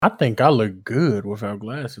I think I look good without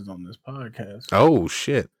glasses on this podcast. Oh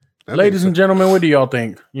shit. Ladies and gentlemen, what do y'all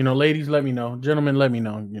think? Ladies, let me know. Gentlemen, let me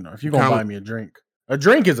know. If you're gonna buy me a drink. A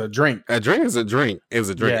drink is a drink. A drink is a drink. Is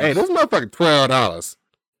a drink. Yes. Hey, this motherfucker $12.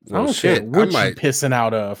 I don't care what you pissing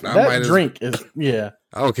out of. That drink is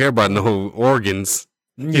I don't care about no organs.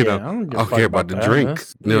 I don't care about the drink.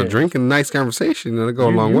 Drinking nice conversation, it'll go a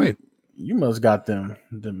long way. You must got them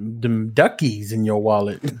duckies in your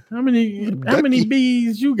wallet. How many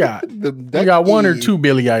bees you got? You got one or two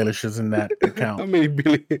Billie Eilishes in that account. How many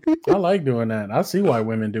Billie? I like doing that. I see why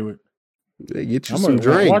women do it. They get you some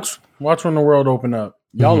drinks. Watch when the world open up.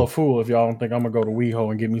 Y'all a fool if y'all don't think I'm gonna go to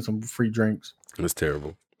WeHo and get me some free drinks. That's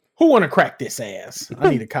terrible. Who want to crack this ass?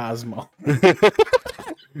 I need a Cosmo. I'm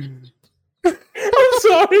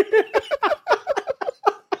sorry.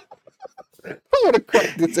 I want to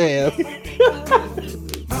crack this ass.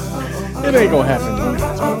 It ain't gonna happen.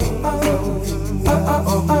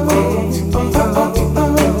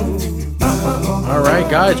 All right,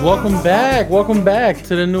 guys, welcome back. Welcome back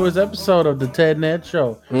to the newest episode of the Ted Ned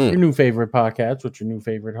Show. Your new favorite podcast with your new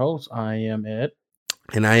favorite host. I am Ed.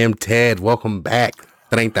 And I am Ted. Welcome back.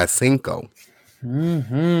 35.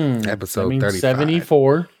 Episode 35.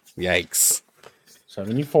 74. Yikes.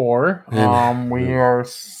 74. We are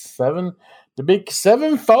the big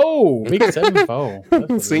 7-4. Big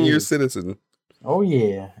 7-4. Senior citizen. Oh,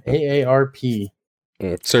 yeah. AARP.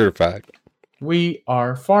 Certified. We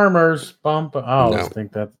are farmers. I always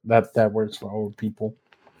think that works for old people.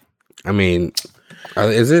 I mean,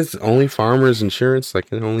 is this only farmers insurance?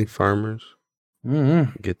 Like only farmers?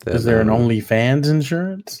 Get that? Is there an OnlyFans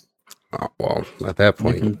insurance? Well, at that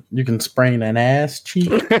point, you can sprain an ass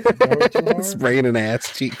cheek. Sprain an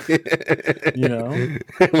ass cheek. Why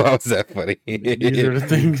was that funny? These are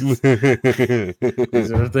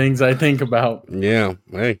the things I think about. Yeah,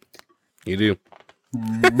 hey, you do.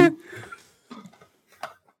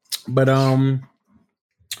 But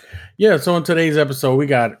yeah. So in today's episode, we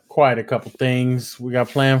got quite a couple things we got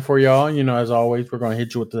planned for y'all. As always, we're gonna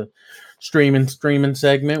hit you with the streaming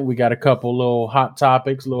segment. We got a couple little hot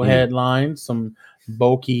topics, little headlines, some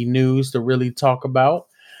bulky news to really talk about.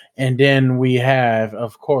 And then we have,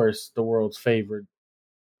 of course, the world's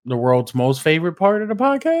most favorite part of the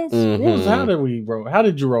podcast. How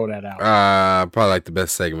did you roll that out? Probably like the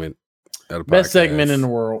best segment of the podcast. Best segment in the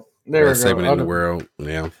world. Best segment in the world.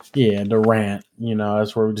 Yeah. Yeah, the rant.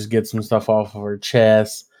 That's where we just get some stuff off of our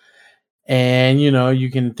chest. And,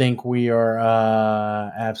 you can think we are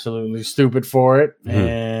absolutely stupid for it.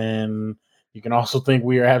 And you can also think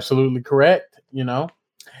we are absolutely correct,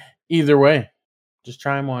 Either way, just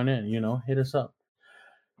chime on in, hit us up.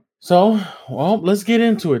 So, well, let's get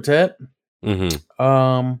into it, Ted.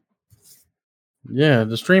 Yeah,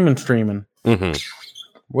 the streaming.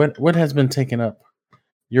 What has been taking up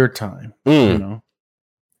your time?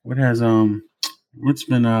 What has, what's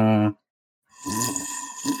been,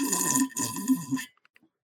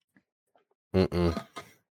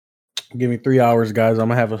 Give me 3 hours, guys. I'm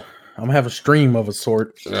gonna have a stream of a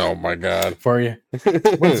sort. Oh my god, for you.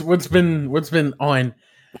 What's been on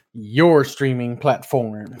your streaming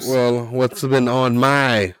platforms? Well, what's been on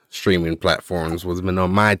my streaming platforms? What's been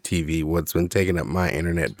on my TV? What's been taking up my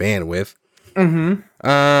internet bandwidth?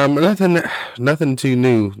 Nothing too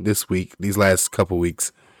new this week. These last couple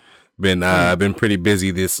weeks been pretty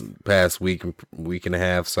busy this past week and a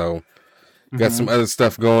half. So. Got some other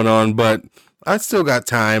stuff going on, but I still got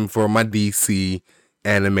time for my DC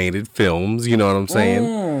animated films. You know what I'm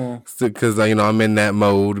saying? Because I'm in that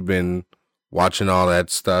mode, been watching all that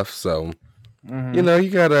stuff. So I'm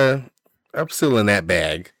still in that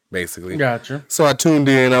bag, basically. Gotcha. So I tuned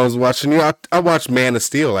in. I was watching. I watched Man of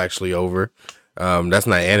Steel actually over. That's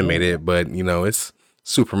not animated, but it's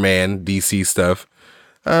Superman DC stuff.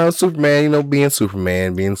 Superman, being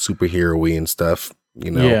Superman, being superhero-y and stuff.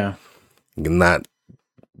 Yeah. Not,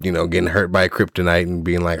 getting hurt by kryptonite and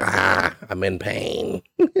being like, I'm in pain,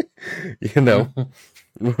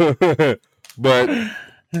 but,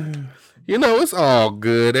 it's all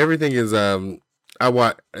good. Everything is, I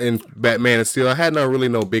watch in Batman and Steel. I had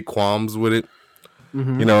no big qualms with it.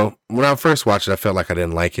 When I first watched it, I felt like I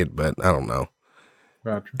didn't like it, but I don't know.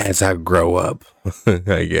 Gotcha. As I grow up,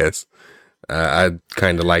 I guess, I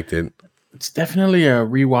kind of liked it. It's definitely a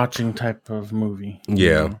rewatching type of movie.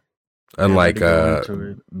 Yeah. Unlike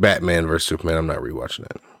Batman vs Superman, I'm not rewatching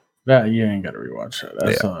that. That you ain't got to rewatch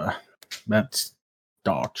that. That's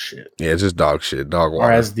dog shit. Yeah, it's just dog shit, dog water.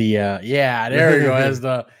 Or as the there we go. As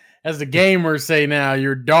the gamers say now,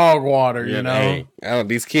 you're dog water. Hey,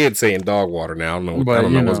 these kids saying dog water now. I don't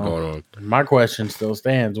know what's going on. My question still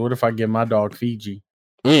stands: what if I give my dog Fiji?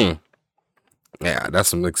 Yeah, that's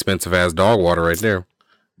some expensive ass dog water right there.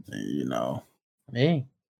 You know, hey,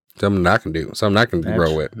 Something I can do. Something I can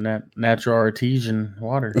grow with. Natural artesian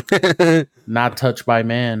water, not touched by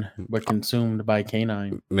man, but consumed by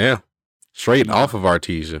canine. Yeah, straight off of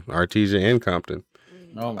Artesia and Compton.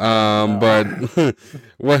 Oh, but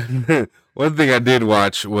one thing I did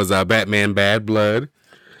watch was Batman Bad Blood.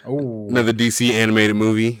 Oh, Another DC animated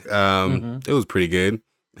movie. It was pretty good.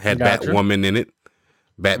 Had Batwoman in it.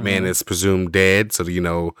 Batman is presumed dead, so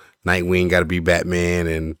Nightwing got to be Batman,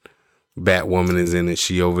 and Batwoman is in it.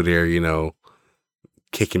 She over there,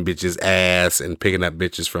 kicking bitches' ass and picking up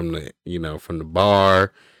bitches from the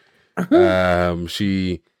bar.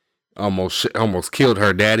 She almost killed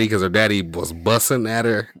her daddy because her daddy was bussing at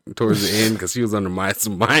her towards the end because she was under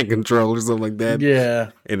some mind control or something like that.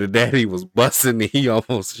 Yeah, and the daddy was bussing, and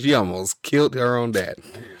she almost killed her own dad.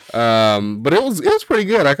 But it was pretty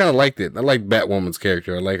good. I kind of liked it. I like Batwoman's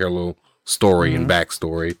character. I like her little story and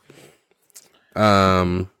backstory.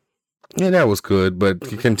 Yeah, that was good. But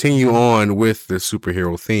to continue on with the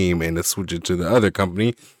superhero theme and to switch it to the other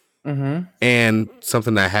company, and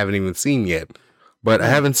something that I haven't even seen yet. But I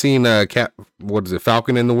haven't seen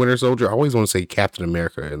Falcon and the Winter Soldier. I always want to say Captain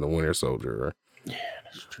America and the Winter Soldier. Yeah,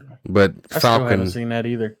 that's true. But I Falcon, still haven't seen that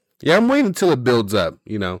either. Yeah, I'm waiting until it builds up.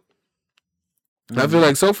 I feel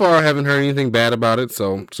like so far I haven't heard anything bad about it.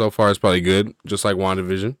 So far it's probably good, just like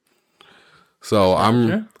WandaVision. So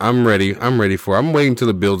I'm ready. I'm waiting till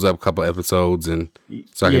it builds up a couple episodes and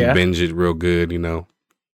so I can binge it real good.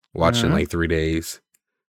 Watch it in like 3 days.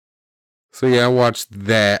 So yeah, I watched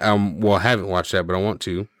that. Well, I haven't watched that, but I want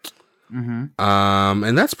to.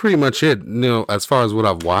 And that's pretty much it. As far as what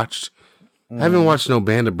I've watched, I haven't watched no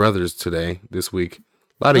Band of Brothers this week.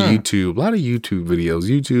 A lot of YouTube videos.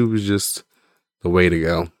 YouTube is just the way to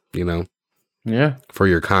go. Yeah, for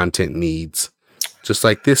your content needs, just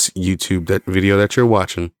like this YouTube video that you're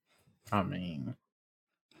watching. I mean,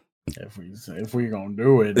 if we gonna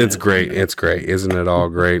do it, it's great. It's great, isn't it? All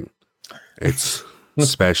great. It's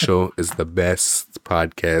special. It's the best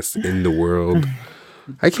podcast in the world.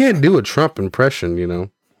 I can't do a Trump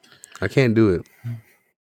impression. I can't do it.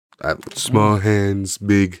 Small hands,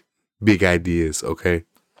 big ideas. Okay.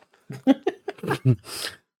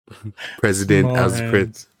 President, I was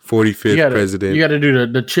 45th president. You got to do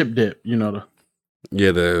the chip dip.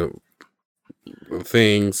 The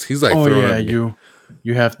things. He's like,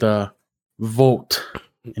 you have to vote,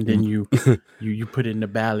 and then you put it in the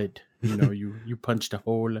ballot. You punch the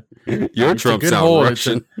hole. Your Trump sound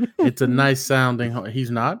Russian. It's a nice sounding. He's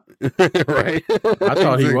not, right? I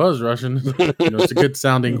thought he was Russian. It's a good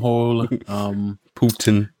sounding hole.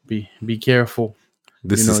 Putin. Be careful.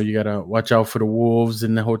 You gotta watch out for the wolves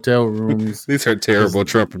in the hotel rooms. These are terrible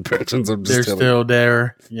Trump impressions. They're still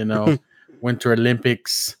there. Winter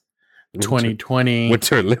Olympics, 2020.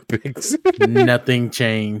 Winter Olympics. Nothing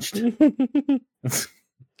changed.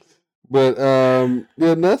 But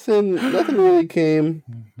nothing really came.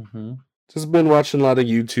 Just been watching a lot of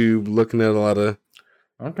YouTube, looking at a lot of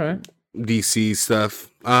DC stuff.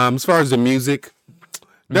 As far as the music,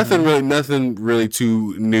 nothing really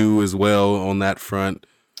too new as well on that front.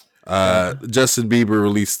 Justin Bieber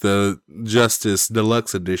released the Justice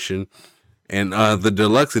Deluxe Edition, and the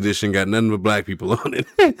Deluxe Edition got nothing but black people on it,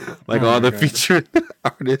 all the featured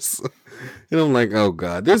artists. And I'm like, oh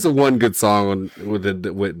god, there's one good song with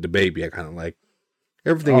the baby I kind of like.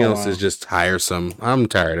 Everything else is just tiresome. I'm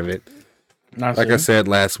tired of it. I said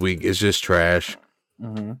last week, it's just trash.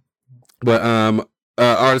 But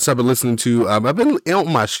artists I've been listening to, I've been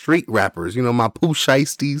on my street rappers, my Pooh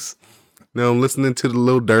Shiesties. I'm listening to the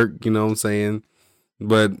Lil Durk, you know what I'm saying?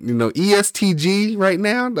 But, ESTG right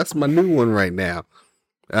now, that's my new one right now.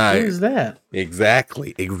 Who is that?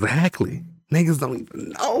 Exactly. Niggas don't even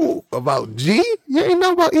know about G. You ain't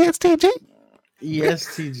know about ESTG?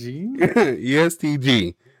 ESTG?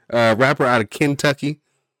 ESTG. Rapper out of Kentucky.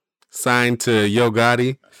 Signed to Yo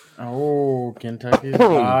Gotti. Oh, Kentucky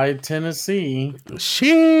by Tennessee.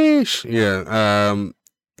 Sheesh. Yeah.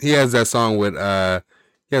 He has that song with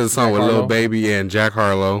Lil Baby and Jack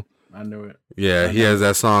Harlow. I knew it. Yeah, he has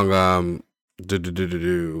that song.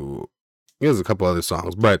 He has a couple other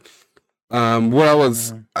songs, but I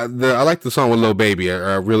like the song with Lil Baby,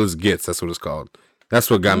 Real as Gets. That's what it's called. That's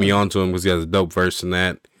what got me onto him because he has a dope verse in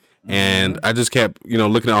that. And I just kept,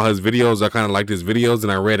 looking at all his videos. I kind of liked his videos,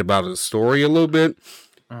 and I read about his story a little bit.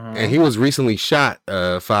 And he was recently shot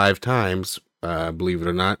 5 times, believe it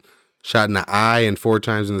or not. Shot in the eye and 4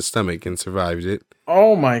 times in the stomach and survived it.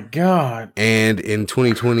 Oh my god. And in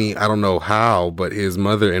 2020, I don't know how, but his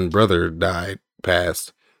mother and brother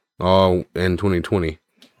passed all in 2020.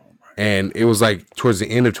 And it was like towards the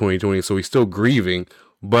end of 2020, so he's still grieving.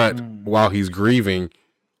 But while he's grieving,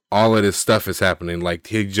 all of this stuff is happening. Like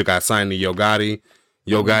he just got signed to Yo Gotti.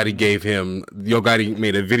 Yo Gotti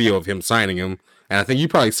made a video of him signing him. And I think you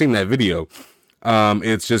probably seen that video.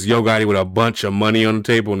 It's just Yo Gotti with a bunch of money on the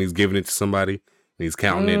table and he's giving it to somebody and he's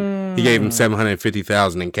counting it. He gave him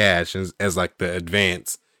 $750,000 in cash as like the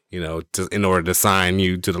advance, in order to sign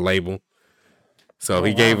you to the label. So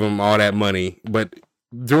he gave him all that money. But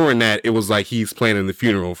during that, it was like he's planning the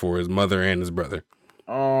funeral for his mother and his brother.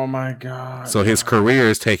 Oh my God. So his career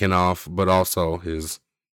is taken off, but also his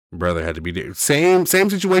brother had to be there. Same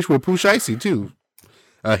situation with Pooh Shiesty too.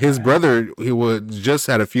 His brother, just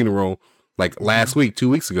had a funeral like last week, 2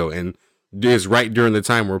 weeks ago, and is right during the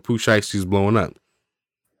time where Pooh Shiesty's blowing up.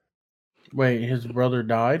 Wait, his brother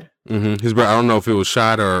died? Mm-hmm. His brother, I don't know if it was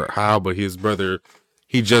shot or how, but his brother,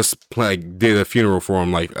 he just did a funeral for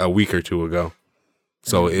him like a week or two ago.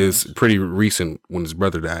 So it's pretty recent when his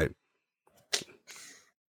brother died.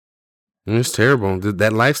 And it's terrible.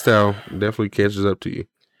 That lifestyle definitely catches up to you.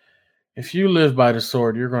 If you live by the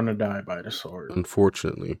sword, you're going to die by the sword.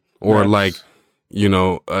 Unfortunately. Or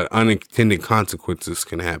unintended consequences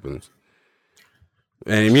can happen.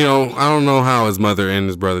 And, I don't know how his mother and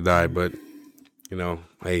his brother died, but,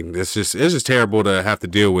 hey, it's just terrible to have to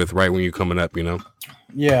deal with right when you're coming up,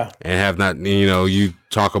 Yeah. And have not, you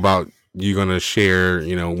talk about you're going to share,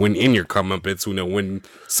 when in your comeuppance, when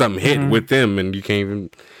something hit with them and you can't even,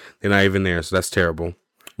 they're not even there. So that's terrible.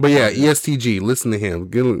 But yeah, ESTG, listen to him.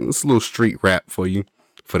 It's a little street rap for you,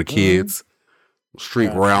 for the kids.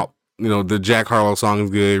 Street rap. The Jack Harlow song is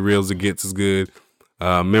good. Real as It Gets is good.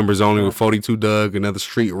 Members Only with 42 Doug, another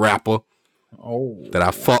street rapper that I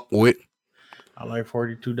fuck with. I like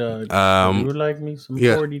 42 Doug. You would like me some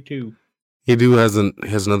 42. He has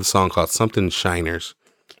another song called Something Shiners.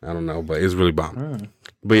 I don't know, but it's really bomb.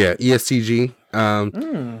 But yeah, ESTG.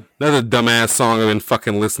 Another dumbass song I've been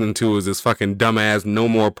fucking listening to is this fucking dumbass No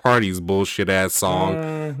More Parties bullshit ass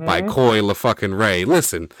song by Coi LaFucking Ray.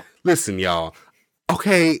 Listen, y'all.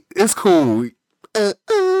 Okay, it's cool.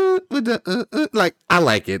 Like I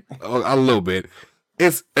like it a little bit.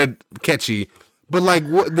 It's catchy, but like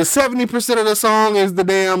the 70% of the song is the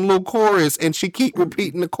damn little chorus, and she keep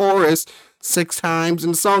repeating the chorus 6 times,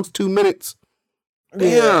 and the song's 2 minutes.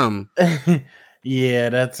 Damn. Yeah,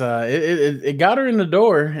 that's it got her in the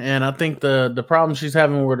door, and I think the problem she's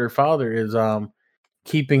having with her father is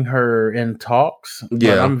keeping her in talks.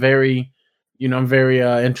 Yeah, but I'm very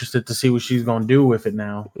interested to see what she's gonna do with it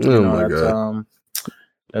now. God.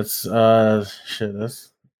 That's shit.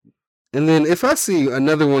 And then if I see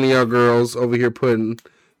another one of y'all girls over here putting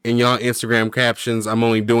in y'all Instagram captions, I'm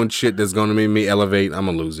only doing shit that's gonna make me elevate, I'm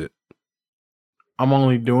gonna lose it. I'm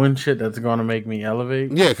only doing shit that's gonna make me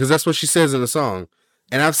elevate. Yeah, because that's what she says in the song,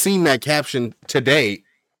 and I've seen that caption today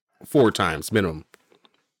 4 times minimum.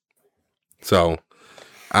 So,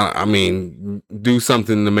 I mean, do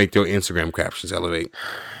something to make your Instagram captions elevate.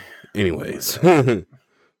 Anyways,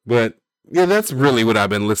 but yeah, that's really what I've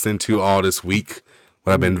been listening to all this week.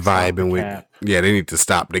 What I've been vibing with. Yeah, they need to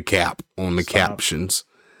stop the cap on the captions.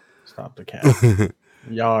 Stop the cap.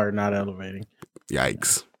 Y'all are not elevating.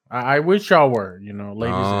 Yikes. I wish y'all were,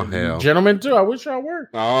 ladies and gentlemen too. I wish y'all were,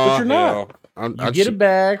 but you're not. You get a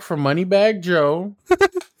bag from Moneybag Joe,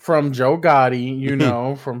 from Joe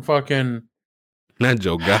Gotti, from fucking not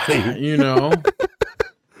Joe Gotti,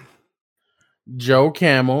 Joe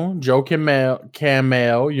Camel, Joe Camel,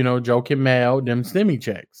 Joe Camel, them stimmy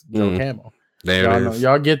checks, Joe Camel. There it is.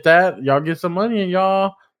 Y'all get that? Y'all get some money and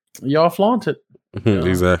y'all flaunt it.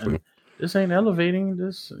 Exactly. This ain't elevating.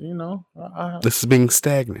 This, this is being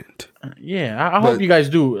stagnant. Yeah, I hope you guys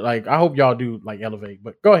do. I hope y'all do elevate.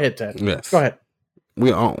 But go ahead, Ted. Yes, go ahead.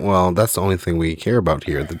 That's the only thing we care about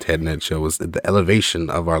here at the Ted Net Show is the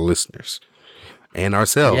elevation of our listeners and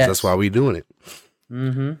ourselves. Yes. That's why we're doing it.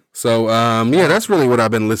 Mm-hmm. So, that's really what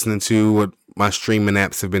I've been listening to. What my streaming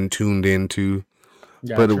apps have been tuned into.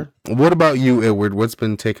 Gotcha. But what about you, Edward? What's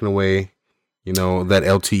been taken away? That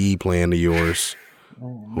LTE plan of yours.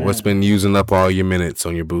 What's been using up all your minutes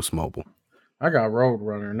on your Boost Mobile? I got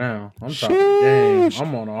Roadrunner now. I'm talking game.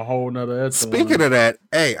 I'm on a whole nother. Speaking of that,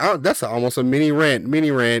 hey, that's almost a mini rant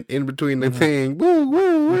in between the thing. Woo,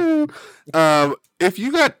 woo, woo. If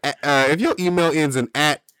your email ends in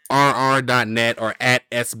 @rr.net or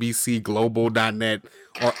 @sbcglobal.net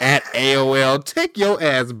or @AOL, take your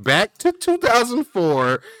ass back to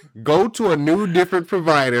 2004. Go to a new, different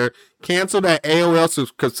provider. Cancel that AOL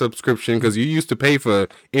subscription because you used to pay for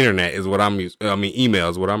internet is what email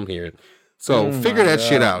is what I'm hearing. So figure that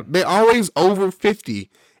shit out. They're always over 50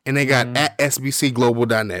 and they got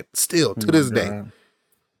 @sbcglobal.net still to this day.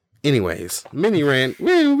 Anyways, mini rant.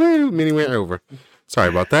 Mini rant over. Sorry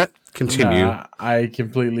about that. Continue. I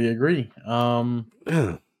completely agree.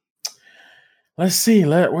 Let's see.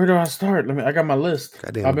 Where do I start? I got my list.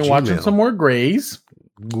 Goddamn I've been Gmail. watching some more Grey's.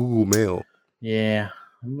 Google Mail. Yeah.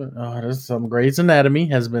 There's some Grey's Anatomy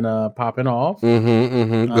has been popping off.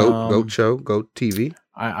 Go show. Go TV.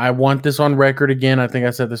 I want this on record again. I think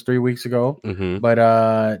I said this 3 weeks ago.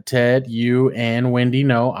 But Ted, you and Wendy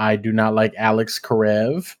know I do not like Alex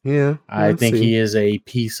Karev. Yeah. I think he is a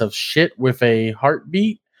piece of shit with a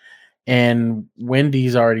heartbeat. And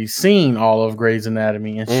Wendy's already seen all of Grey's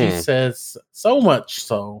Anatomy, and she says so much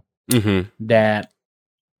so that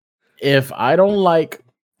if I don't like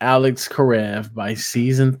Alex Karev by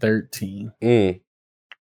season 13, I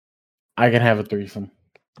can have a threesome.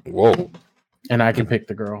 Whoa. And I can pick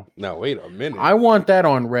the girl. Now, wait a minute. I want that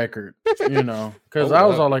on record, because I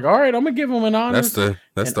was all like, all right, I'm going to give him an honest,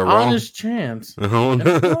 honest chance.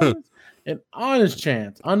 An honest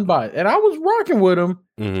chance, unbiased. And I was rocking with him.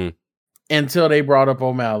 Until they brought up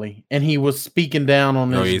O'Malley, and he was speaking down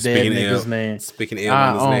on this dead nigga's name. Speaking ill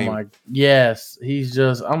on his name. Yes, he's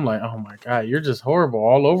just. I'm like, oh my god, you're just horrible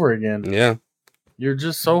all over again. Yeah, you're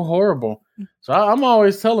just so horrible. So I'm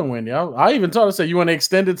always telling Wendy. I even told her, say, you want to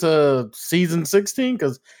extend it to season 16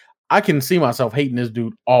 because I can see myself hating this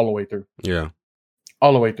dude all the way through. Yeah,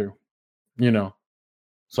 all the way through.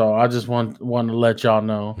 So I just want to let y'all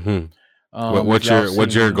know. What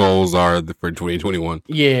your goals are for 2021?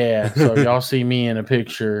 Yeah, so y'all see me in a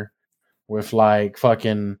picture with like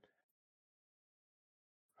fucking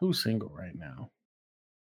who's single right now?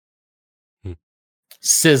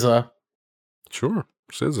 SZA. Sure,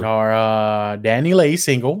 SZA. Or Danny Lay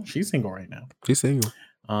single. She's single right now. She's single.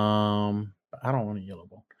 I don't want a yellow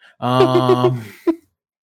bone.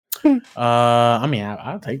 I mean,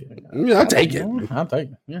 I'll take it. Yeah, I'll take it. I'll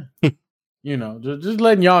take it. Yeah. Just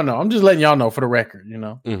letting y'all know. I'm just letting y'all know for the record,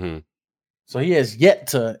 So he has yet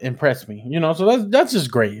to impress me, So that's just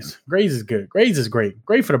Grey's. Grey's is good. Grey's is great.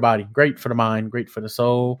 Great for the body. Great for the mind. Great for the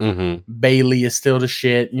soul. Bailey is still the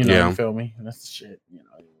shit. You feel me? That's the shit.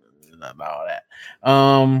 All that.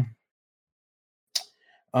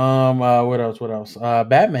 What else?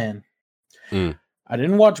 Batman. I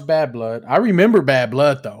didn't watch Bad Blood. I remember Bad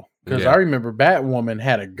Blood though. Because I remember Batwoman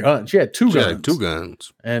had a gun. She had two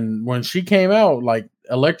guns. And when she came out, like,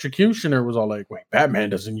 Electrocutioner was all like, wait,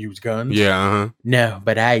 Batman doesn't use guns. Yeah, No,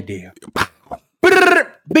 but I do.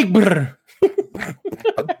 Big brr.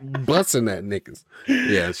 Busting that niggas.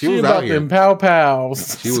 Yeah, she was out here. Them pow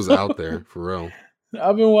pows. She was out there, for real.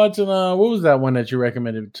 I've been watching, what was that one that you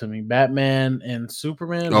recommended to me? Batman and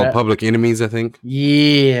Superman? Public Enemies, I think.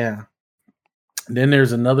 Yeah. Then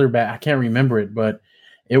there's another I can't remember it, but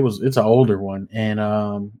it's an older one, and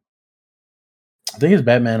I think it's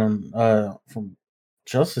Batman from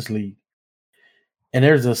Justice League. And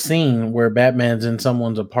there's a scene where Batman's in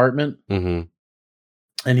someone's apartment, and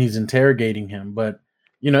he's interrogating him. But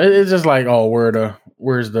it's just like, oh,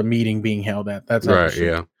 where's the meeting being held at? That's right,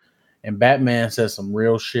 yeah. And Batman says some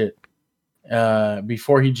real shit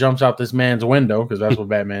before he jumps out this man's window, because that's what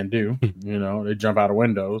Batman do. They jump out of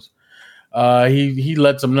windows. He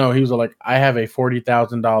lets him know. He was like, I have a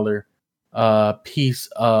 $40,000 piece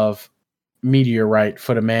of meteorite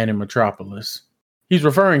for the man in Metropolis. He's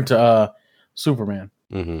referring to Superman.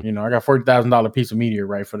 I got $40,000 piece of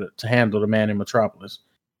meteorite to handle the man in Metropolis.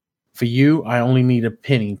 For you, I only need a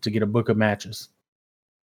penny to get a book of matches.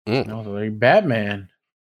 And I was like, Batman.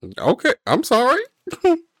 Okay, I'm sorry.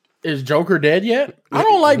 Is Joker dead yet? I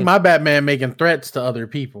don't like my Batman making threats to other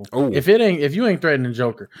people. Ooh. If you ain't threatening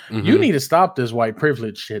Joker, you need to stop this white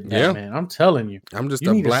privilege shit, Batman. I'm telling you. I'm just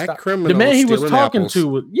a black criminal. The man he was talking to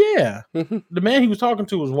was the man he was talking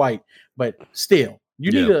to was white, but still,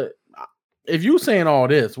 you need to. If you saying all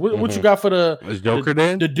this, what you got for is Joker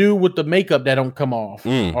dead? The dude with the makeup that don't come off,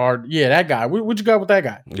 or that guy. What you got with that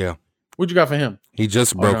guy? Yeah. What you got for him? He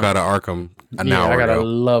just broke out of Arkham an hour ago. I got a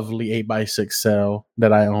lovely 8x6 cell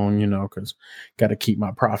that I own, because got to keep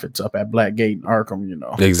my profits up at Blackgate and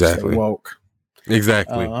Arkham, Exactly. Stay woke.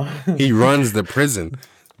 Exactly. He runs the prison.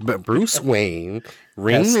 But Bruce Wayne,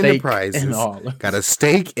 Ring Enterprises, got a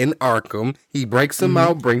stake in Arkham. He breaks them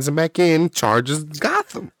out, brings them back in, charges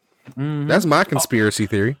Gotham. That's my conspiracy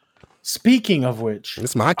theory. Speaking of which,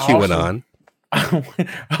 it's my QAnon. I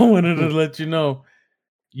wanted to let you know.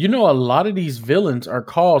 A lot of these villains are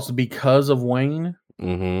caused because of Wayne.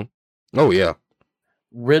 Oh, yeah.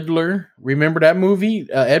 Riddler. Remember that movie?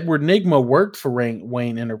 Edward Nygma worked for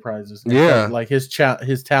Wayne Enterprises. Yeah. Like his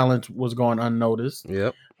talent was going unnoticed.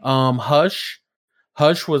 Yep. Hush.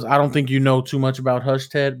 Hush was, I don't think you know too much about Hush,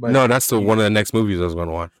 Ted. But no, that's one of the next movies I was going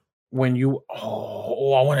to watch. When you,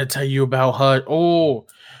 I want to tell you about Hush. Oh,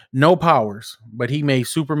 no powers, but he made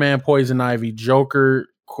Superman, Poison Ivy, Joker,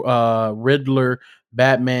 Riddler,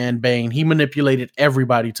 Batman, Bane. He manipulated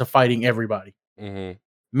everybody to fighting everybody. Mm-hmm.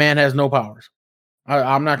 Man has no powers.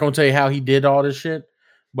 I'm not going to tell you how he did all this shit,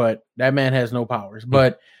 but that man has no powers.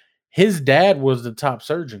 But his dad was the top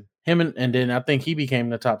surgeon. And then I think he became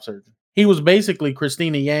the top surgeon. He was basically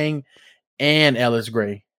Christina Yang and Ellis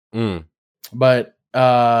Gray. Mm. But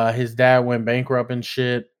his dad went bankrupt and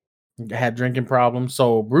shit, had drinking problems.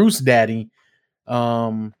 So Bruce Daddy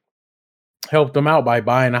helped him out by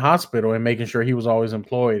buying a hospital and making sure he was always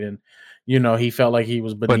employed. And, he felt like he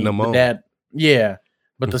was beneath the dad. Yeah.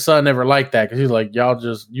 But the son never liked that because he's like, y'all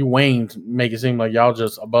just, you Wayne make it seem like y'all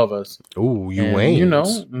just above us. Ooh, you Wayne.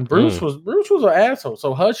 And Bruce was an asshole.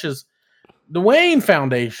 So the Wayne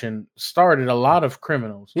Foundation started a lot of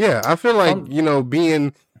criminals. Yeah, I feel like,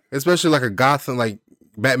 being, especially like a Gotham, like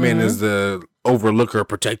Batman is the overlooker,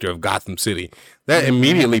 protector of Gotham City. That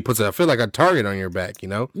immediately puts, I feel like a target on your back,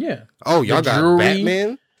 Yeah. Oh, y'all got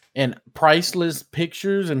Batman? And priceless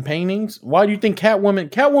pictures and paintings. Why do you think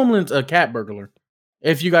Catwoman's a cat burglar?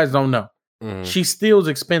 If you guys don't know, she steals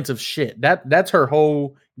expensive shit. That's her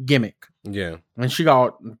whole gimmick. Yeah, and she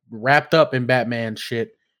got wrapped up in Batman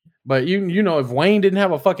shit. But if Wayne didn't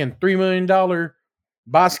have a fucking $3 million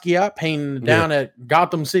Basquiat painting down at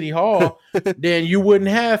Gotham City Hall, then you wouldn't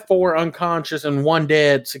have 4 unconscious and 1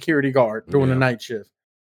 dead security guard during the night shift.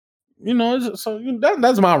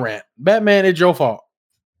 That's my rant. Batman, it's your fault.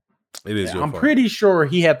 It is. I'm pretty sure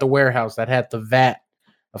he had the warehouse that had the vat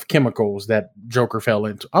of chemicals that Joker fell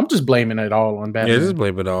into. I'm just blaming it all on Batman. Yeah, just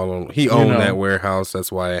blame it all on. He owned that warehouse. That's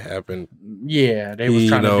why it happened. Yeah, they was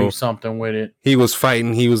trying to do something with it. He was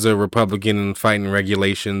fighting. He was a Republican and fighting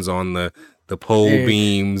regulations on the pole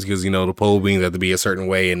beams because the pole beams have to be a certain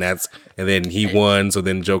way, and then he won. So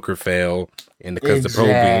then Joker fell, and because the pole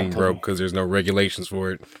beam broke because there's no regulations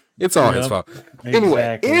for it. It's all his fault.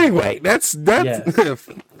 Anyway, that's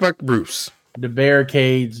fuck Bruce. The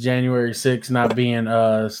barricades, January 6th, not being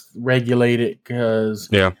regulated because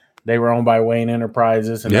they were owned by Wayne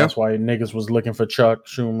Enterprises, and that's why niggas was looking for Chuck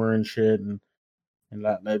Schumer and shit, and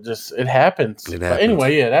that just it happens. But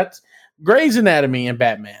anyway, that's Grey's Anatomy and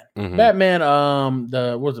Batman. Batman,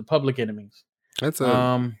 the Public Enemies. That's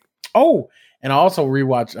and I also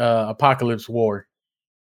rewatched Apocalypse War.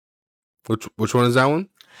 Which one is that one?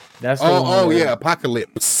 That's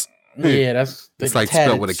Apocalypse. Yeah, that's it's like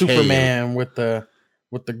spelled with a Superman K. with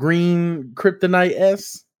the green kryptonite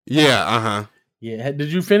S. Yeah, Yeah,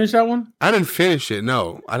 did you finish that one? I didn't finish it.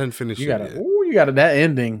 No, I didn't finish it. You got that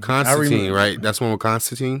ending. Constantine, right? That's one with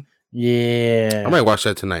Constantine. Yeah, I might watch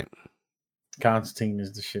that tonight. Constantine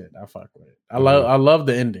is the shit. I fuck with it. I love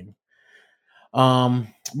the ending. But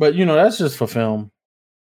that's just for film.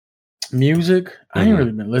 Music, I ain't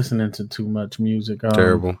really been listening to too much music.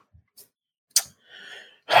 Terrible.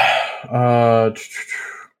 Coi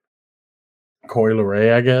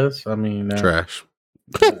Leray, I guess. I mean, trash.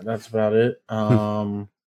 That's about it.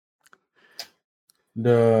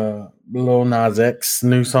 The Lil Nas X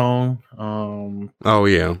new song. Oh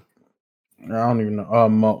yeah. I don't even know.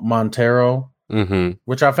 Montero.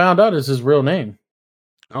 Which I found out is his real name.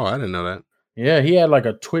 Oh, I didn't know that. Yeah, he had like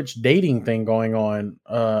a Twitch dating thing going on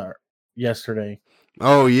yesterday.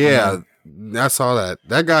 Oh yeah, I saw that.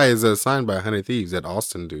 That guy is signed by 100 Thieves, that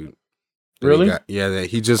Austin dude. Really?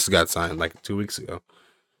 He just got signed like 2 weeks ago.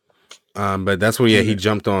 But that's when he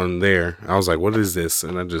jumped on there. I was like, "What is this?"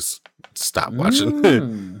 And I just stopped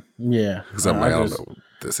watching. Yeah, because I'm like, I don't know what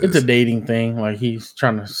this is. It's a dating thing. Like he's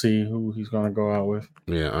trying to see who he's gonna go out with.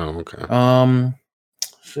 Yeah. Oh, okay.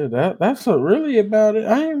 Shit. That's really about it.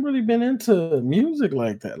 I ain't really been into music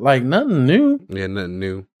like that. Like nothing new. Yeah, nothing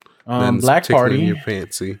new. Black Party. Your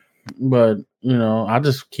fancy. But I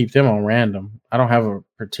just keep them on random. I don't have a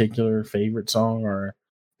particular favorite song or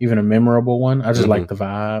even a memorable one. I just like the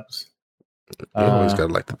vibes. You always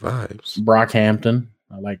gotta like the vibes. Brockhampton.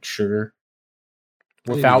 I like Sugar.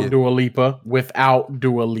 Without Dua Lipa. Whoa.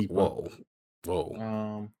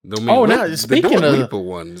 Speaking the Dua of Lipa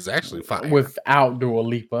one is actually fire. Without Dua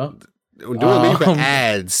Lipa. Dua Lipa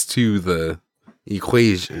adds to the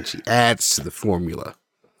equation. She adds to the formula.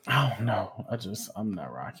 Oh no, I'm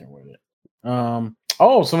not rocking with it. Some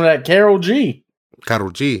of that Karol G.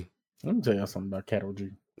 Karol G. Let me tell y'all something about Karol G.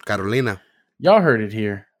 Carolina. Y'all heard it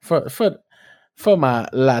here. For my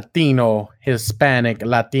Latino, Hispanic,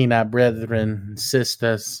 Latina brethren and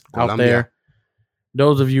sisters out there.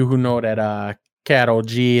 Those of you who know that Karol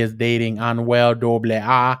G is dating Anuel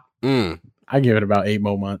AA. I give it about 8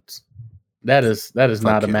 more months. That is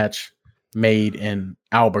not a match made in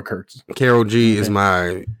Albuquerque. Karol G is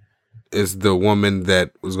my is the woman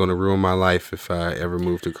that was going to ruin my life if I ever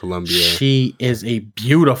moved to Colombia. She is a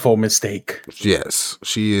beautiful mistake. Yes,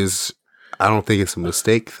 she is. I don't think it's a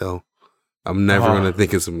mistake though. I'm never gonna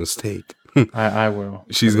think it's a mistake. I will.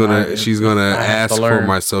 She's gonna ask for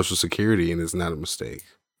my social security, and it's not a mistake.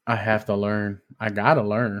 I have to learn. I gotta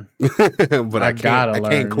learn. But I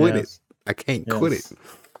can't quit it. I can't quit it.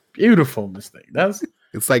 Beautiful mistake.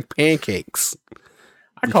 It's like pancakes.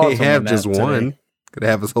 I can't have just one. Gotta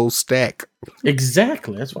have this whole stack.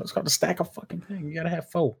 Exactly. That's why it's called a stack of fucking thing. You gotta have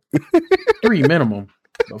 4. 3 minimum,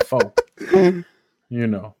 but 4. You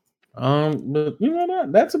know. But you know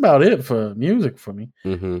that's about it for music for me.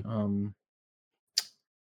 Mm-hmm.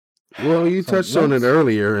 Well, you touched on it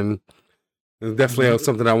earlier, and it's definitely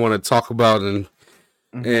something I want to talk about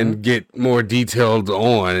and get more detailed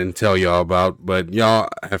on and tell y'all about. But y'all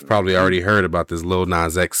have probably already heard about this Lil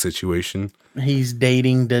Nas X situation. He's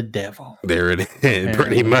dating the devil. There it is.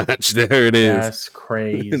 Pretty much. There it is. That's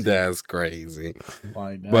crazy. That's crazy.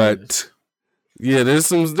 But yeah, there's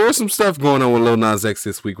some stuff going on with Lil Nas X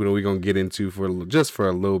this week that we're gonna get into for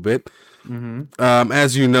a little bit.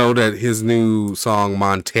 As you know, that his new song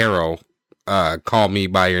Montero, "Call Me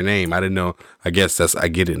by Your Name." I didn't know. I guess I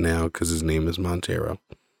get it now because his name is Montero.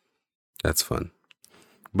 That's fun.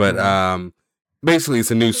 But basically,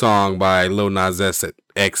 it's a new song by Lil Nas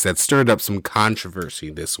X that stirred up some controversy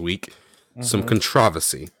this week, some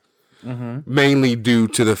controversy. Mainly due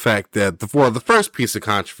to the fact that the first piece of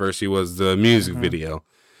controversy was the music video.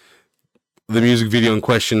 The music video in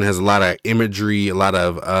question has a lot of imagery, a lot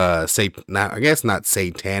of not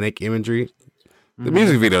satanic imagery. The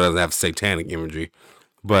music video doesn't have satanic imagery,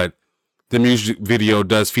 but the music video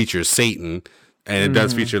does feature Satan, and it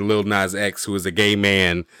does feature Lil Nas X, who is a gay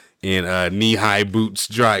man in knee-high boots,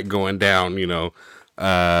 going down,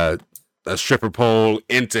 a stripper pole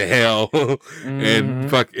into hell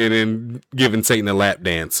and giving Satan a lap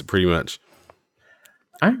dance, pretty much.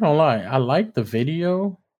 I ain't gonna lie, I like the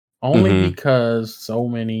video only because so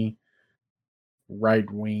many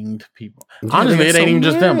right-winged people. Honestly, it ain't even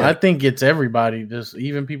just them. I think it's everybody. Just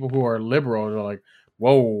even people who are liberal are like,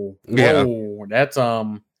 whoa, that's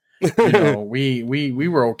we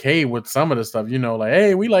were okay with some of the stuff, like,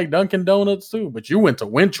 hey, we like Dunkin' Donuts too, but you went to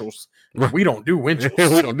Winchell's. We don't do Winchell's.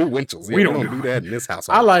 We don't do Winchell's. We don't do that in this house.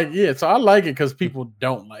 So I like it because people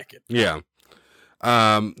don't like it. Yeah.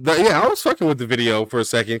 I was fucking with the video for a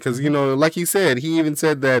second because, like he said, he even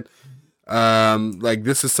said that like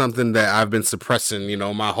this is something that I've been suppressing,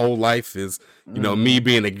 my whole life is, me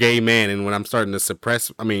being a gay man. And when I'm starting to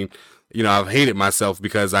suppress, I've hated myself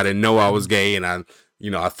because I didn't know I was gay, and I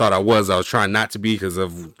thought I was trying not to be because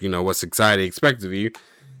of, what society expected of you.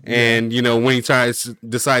 And, when he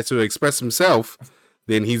decides to express himself,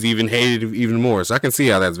 then he's even hated even more. So I can see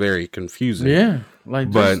how that's very confusing. Yeah.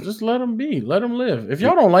 Just let him be. Let him live. If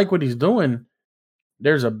y'all don't like what he's doing,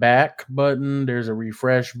 there's a back button. There's a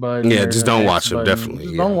refresh button. Yeah, just don't watch him. Definitely.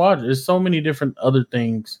 Just don't watch it. There's so many different other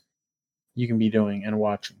things you can be doing and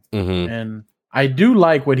watching. And I do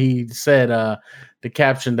like what he said, the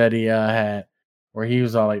caption that he had, where he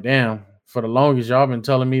was all like, damn, for the longest y'all been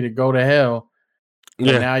telling me to go to hell.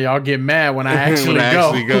 Yeah. Now y'all get mad when I actually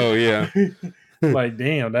go. Yeah. Like,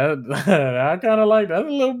 damn, that I kind of like that. That's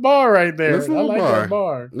a little bar right there. That's a little that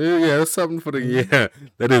bar. Yeah, that's something for that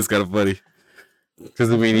is kind of funny. Because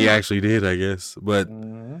he actually did, I guess. But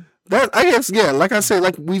that, I guess, like I said,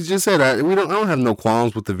 like we just said, I don't have no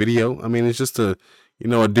qualms with the video. It's just a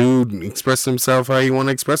dude express himself how he want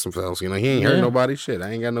to express himself. He ain't hurt nobody. Shit, I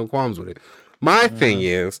ain't got no qualms with it. My thing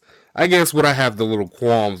is, I guess what I have the little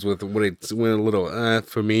qualms with, when it went a little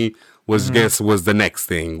for me, was the next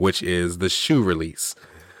thing, which is the shoe release.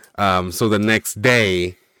 So the next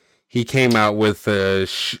day, he came out with or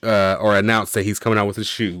announced that he's coming out with a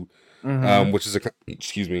shoe, which is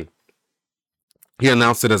he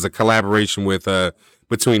announced it as a collaboration with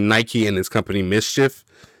between Nike and his company Mischief,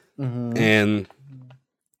 and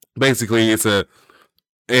basically it's a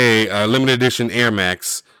limited edition Air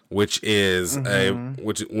Max, which is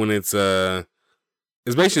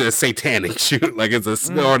it's basically a satanic shoe. Like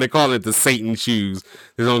or they call it the Satan shoes.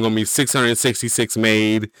 There's only gonna be 666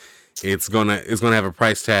 made. It's gonna have a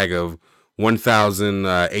price tag of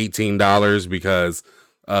 $1,018 because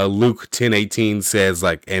Luke 10:18 says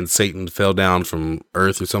and Satan fell down from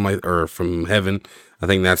earth or something, or from heaven. I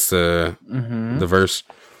think that's the verse.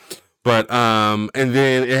 But and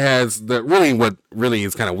then it has what really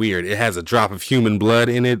is kind of weird. It has a drop of human blood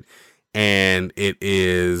in it, and it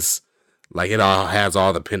is it all has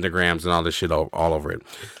all the pentagrams and all this shit all over it.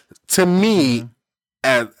 To me,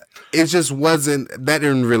 it just wasn't. That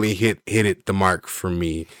didn't really hit it the mark for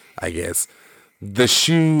me, I guess. the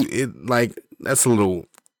shoe, that's a little.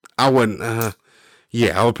 I wouldn't.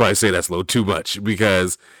 Yeah, I would probably say that's a little too much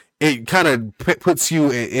because it kind of puts you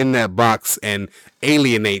in that box and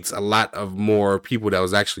alienates a lot of more people that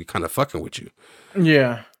was actually kind of fucking with you.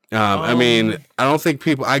 Yeah. I mean, I don't think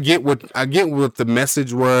people. I get what the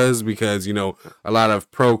message was because a lot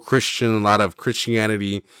of pro-Christian, a lot of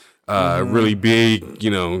Christianity, really big.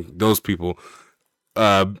 Those people,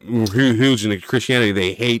 huge in Christianity,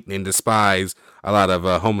 they hate and despise a lot of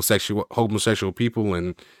homosexual people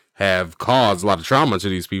and have caused a lot of trauma to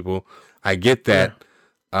these people. I get that,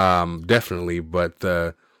 definitely, but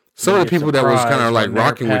some of the people that was kind of like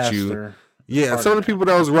rocking with you, some of the people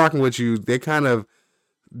that was rocking with you, they kind of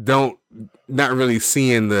not really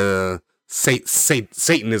seeing the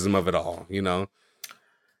Satanism of it all.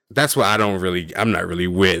 That's why I'm not really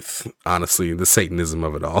with, honestly, the Satanism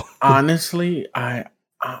of it all. Honestly,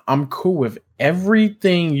 I'm cool with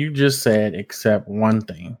everything you just said except one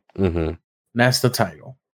thing. Mm-hmm. That's the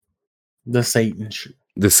title. The Satan shoe.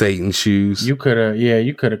 The Satan shoes. You could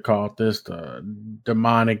have called this the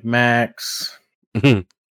Demonic Max. You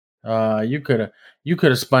could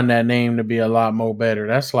have spun that name to be a lot more better.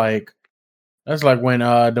 That's like when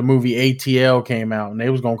the movie ATL came out and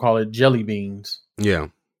they was gonna call it Jelly Beans. Yeah.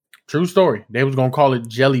 True story. They was gonna call it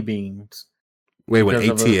Jelly Beans. Wait, what,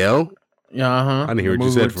 ATL? I didn't hear what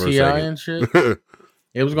you said for a second. And shit.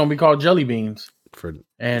 It was gonna be called Jelly Beans. For no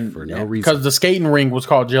reason. Because the skating ring was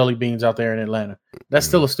called Jelly Beans out there in Atlanta. That's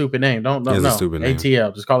still a stupid name. Don't know. A stupid name.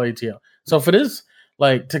 ATL. Just call it ATL. So for this,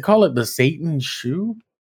 to call it the Satan shoe,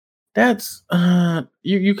 that's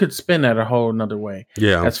you could spin that a whole nother way.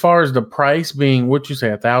 Yeah. As far as the price being, what you say,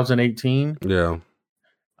 1,018? Yeah.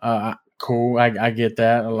 Cool. I get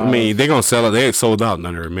that. They're gonna sell it. They sold out in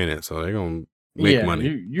under a minute, so they're gonna make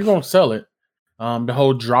money. You're gonna sell it. The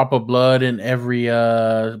whole drop of blood in every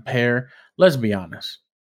pair. Let's be honest.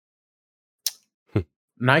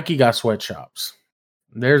 Nike got sweatshops.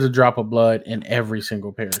 There's a drop of blood in every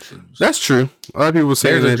single pair of shoes. That's true. A lot of people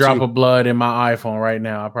say there's a drop of blood in my iPhone right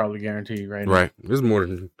now. I probably guarantee you right now. Right. There's more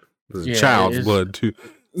than child's blood too.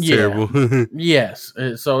 It's terrible. Yes.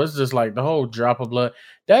 So it's just like the whole drop of blood.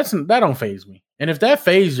 That don't faze me. And if that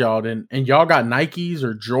faze y'all, then and y'all got Nikes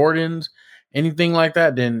or Jordans, anything like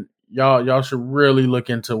that, then y'all should really look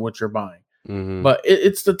into what you're buying. Mm-hmm. But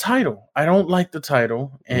it's the title. I don't like the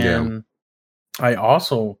title, and I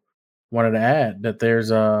also wanted to add that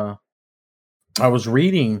there's I was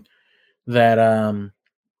reading that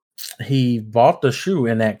he bought the shoe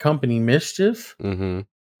in that company Mischief. Mm-hmm.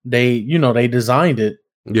 They designed it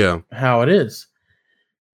how it is,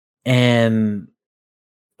 and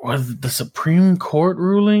was the Supreme Court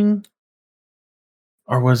ruling,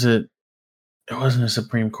 or was it? It wasn't a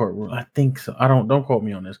Supreme Court rule. I think so. Don't quote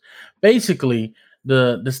me on this. Basically,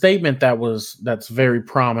 the statement that's very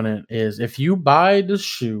prominent is if you buy the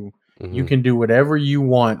shoe, you can do whatever you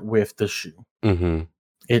want with the shoe. Mm-hmm.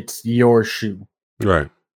 It's your shoe. Right.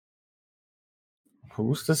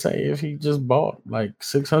 Who's to say if he just bought like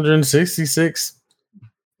 666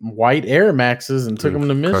 white Air Maxes and took them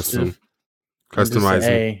to Mischief? Customize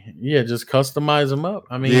them. Just customize them up.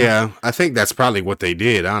 I mean, I think that's probably what they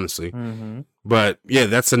did, honestly. Mm-hmm. But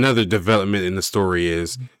that's another development in the story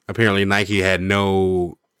is apparently Nike had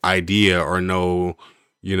no idea or no,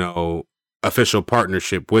 official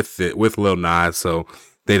partnership with Lil Nas, so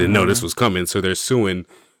they didn't know this was coming. So they're suing.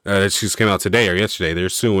 That just came out today or yesterday. They're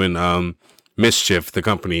suing Mischief, the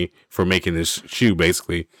company, for making this shoe,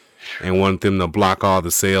 basically, and want them to block all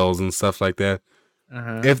the sales and stuff like that.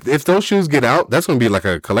 Uh-huh. If those shoes get out, that's going to be like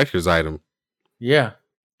a collector's item. Yeah.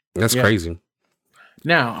 That's crazy.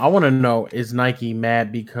 Now, I want to know, is Nike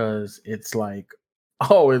mad because it's like,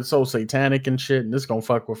 it's so satanic and shit, and this going to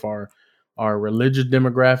fuck with our religious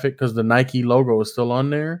demographic because the Nike logo is still on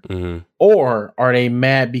there? Mm-hmm. Or are they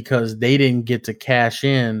mad because they didn't get to cash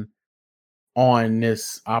in on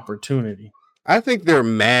this opportunity? I think they're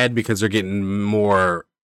mad because they're getting more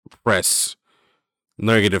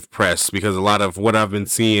negative press, because a lot of what I've been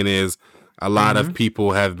seeing is a lot of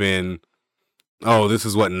people have been, this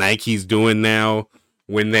is what Nike's doing now.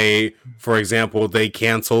 When they, for example, they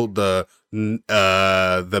canceled the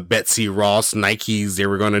Betsy Ross Nikes they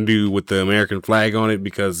were going to do with the American flag on it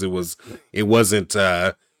because it wasn't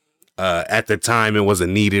at the time it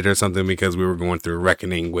wasn't needed or something, because we were going through a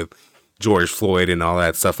reckoning with George Floyd and all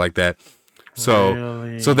that stuff like that. So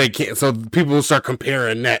really? so they can't. So people start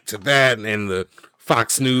comparing that to that, and the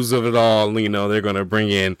Fox News of it all. They're going to bring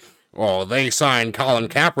in, they signed Colin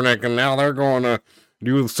Kaepernick, and now they're going to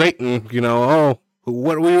do Satan.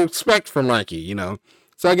 What do we expect from Nike?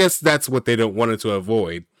 So I guess that's what they don't wanted to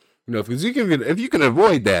avoid. Because if you can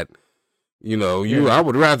avoid that, I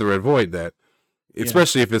would rather avoid that,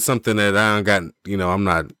 especially if it's something that I don't got. I'm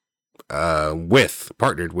not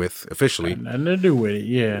partnered with officially. Got nothing to do with it.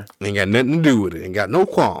 Yeah, ain't got nothing to do with it. Ain't got no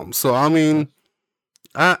qualms. So I mean,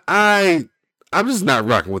 I'm just not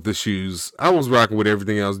rocking with the shoes. I was rocking with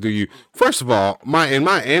everything else. Do you? First of all, in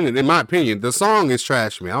my opinion, the song is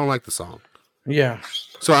trash to me. I don't like the song. Yeah.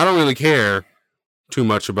 So I don't really care too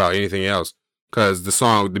much about anything else because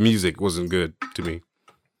the music wasn't good to me.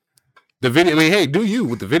 The video, I mean, hey, do you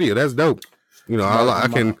with the video? That's dope.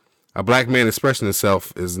 A black man expressing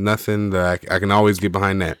himself is nothing that I can always get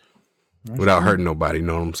behind that without hurting nobody. You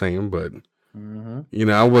know what I'm saying? But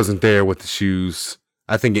I wasn't there with the shoes.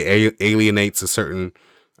 I think it alienates a certain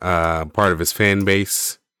part of his fan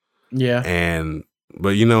base. Yeah.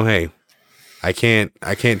 But hey, I can't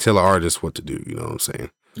tell an artist what to do. You know what I'm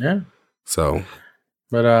saying? Yeah. So.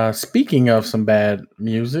 But speaking of some bad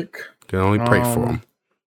music, can only pray for him.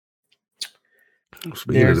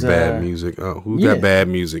 Speaking of the bad music, who's got bad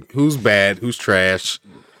music? Who's bad? Who's trash?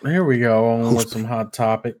 Here we go with some hot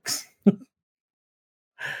topics.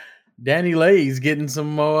 DaniLeigh's getting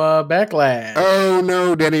some more backlash. Oh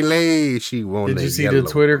no, DaniLeigh. She won. Did you see the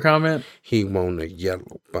Twitter comment? He won a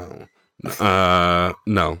yellow bone.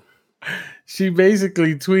 No. She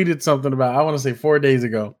basically tweeted something about, I want to say 4 days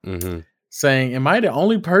ago, saying, "Am I the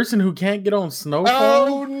only person who can't get on Snowfall?"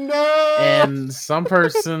 Oh no! And some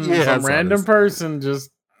person, some random person, just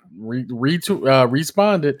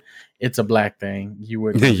responded, "It's a black thing. You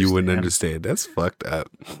wouldn't. You wouldn't understand. That's fucked up."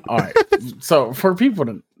 All right. So for people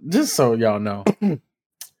to, just so y'all know,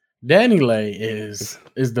 DaniLeigh is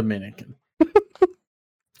Dominican.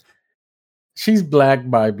 She's black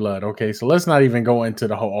by blood. Okay, so let's not even go into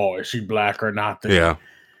the whole, is she black or not? Yeah,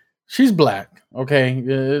 she's black. Okay,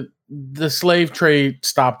 the slave trade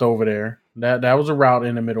stopped over there. That was a route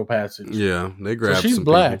in the Middle Passage. Yeah, they grabbed. So she's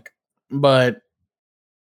black, but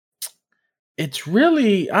it's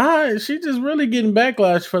really she's just really getting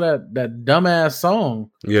backlash for that dumbass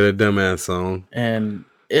song. Yeah, that dumbass song. And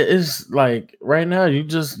it is like right now you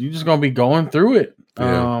just gonna be going through it.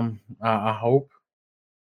 Yeah.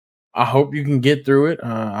 I hope you can get through it.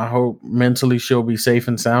 I hope mentally she'll be safe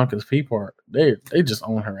and sound because people are they just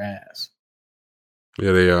own her ass.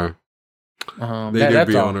 Yeah, they are. They did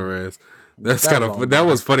be on her ass. That's kind of that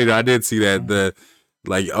was funny though. I did see that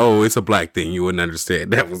it's a black thing. You wouldn't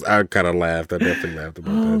understand. I kind of laughed. I definitely laughed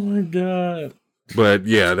about that. Oh my god! But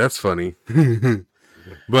yeah, that's funny.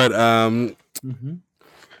 But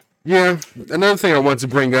yeah. Another thing I want to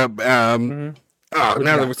bring up. Now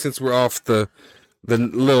that since we're off the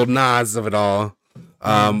little nods of it all,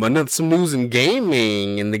 some news in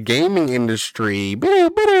gaming, in the gaming industry.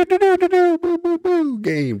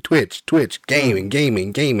 Twitch,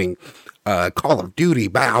 gaming. Call of Duty,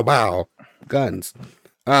 bow, guns.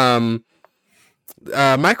 Microsoft,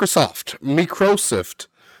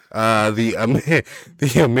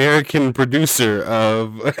 the American producer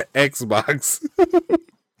of Xbox.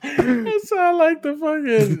 That sound like the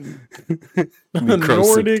fucking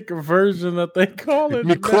Nordic version that they call it.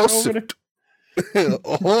 Microsoft.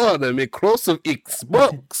 The Microsoft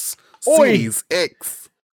Xbox Series X.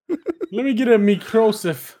 Let me get a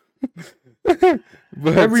Microsoft.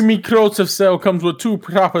 Every Microsoft cell comes with 2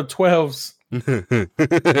 proper 12s.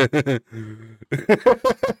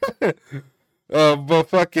 But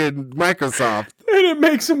fucking Microsoft. And it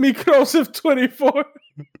makes a Microsoft 24.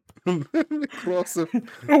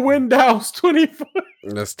 A Windows 24.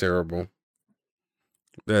 That's terrible.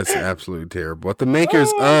 That's absolutely terrible. But the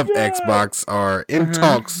makers of Xbox are in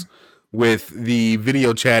talks with the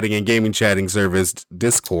video chatting and gaming chatting service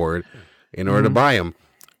Discord in order to buy them.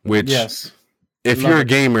 Which, if you're a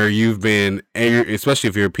gamer, especially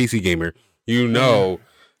if you're a PC gamer, you know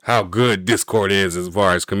how good Discord is as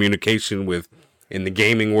far as communication in the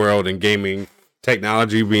gaming world and gaming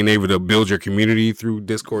technology, being able to build your community through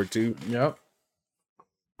Discord too. Yep.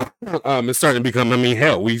 It's starting to become,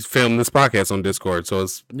 we filmed this podcast on Discord, so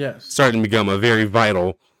it's starting to become a very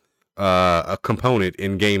vital a component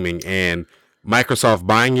in gaming, and Microsoft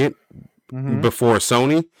buying it before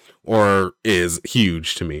Sony is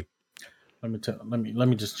huge to me. Let me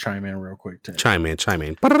just chime in real quick. Chime in.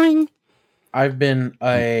 Ba-ding. I've been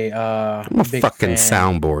I'm a big fucking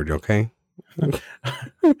fan. Soundboard, okay?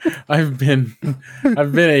 I've been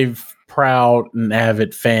a proud and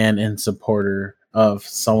avid fan and supporter of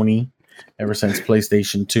Sony ever since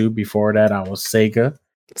PlayStation 2. Before that, I was Sega.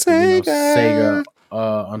 Sega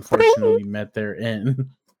unfortunately met their end.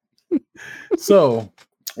 So,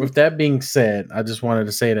 with that being said, I just wanted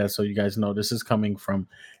to say that so you guys know this is coming from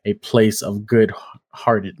a place of good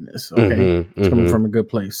heartedness. Okay, it's coming from a good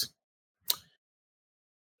place.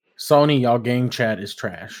 Sony, y'all game chat is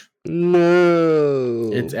trash.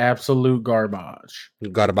 No. It's absolute garbage.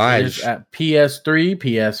 Garbage. It's at PS3,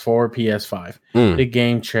 PS4, PS5. The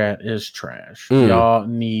game chat is trash. Y'all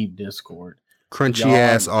need Discord. Crunchy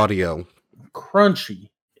ass audio. Crunchy.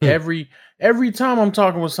 Every time I'm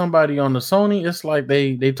talking with somebody on the Sony, it's like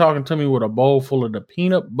they talking to me with a bowl full of the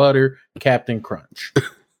peanut butter Captain Crunch.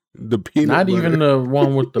 The peanut Not butter. even the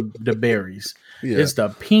one with the berries. Yeah. It's the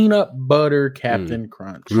peanut butter Captain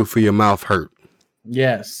Crunch. Good for your mouth hurt.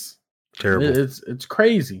 Yes. Terrible. It's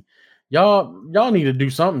crazy. Y'all need to do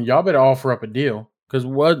something. Y'all better offer up a deal. Because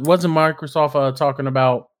wasn't Microsoft talking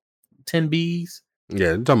about 10 Bs? Yeah,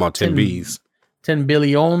 they're talking about 10 Bs. 10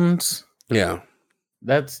 billions. Yeah.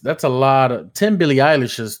 That's a lot of 10 Billie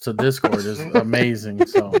Eilishes to Discord is amazing.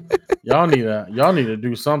 So y'all need to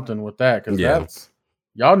do something with that, because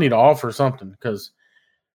y'all need to offer something, because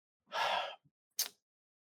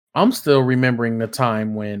I'm still remembering the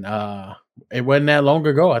time when it wasn't that long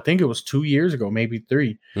ago. I think it was 2 years ago, maybe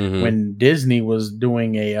 3, when Disney was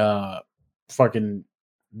doing a fucking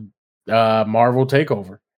Marvel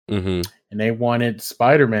takeover. And they wanted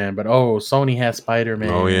Spider-Man, but Sony has Spider-Man.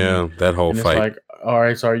 Oh yeah, that whole fight. It's like, all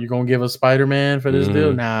right, so are you gonna give us Spider-Man for this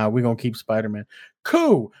deal? Nah, we're gonna keep Spider-Man.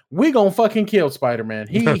 Cool. We gonna fucking kill Spider-Man.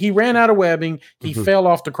 He ran out of webbing. He fell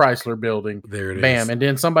off the Chrysler building. There it is. Bam. And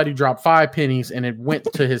then somebody dropped 5 pennies and it went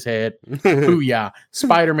to his head. Booyah.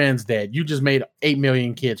 Spider-Man's dead. You just made 8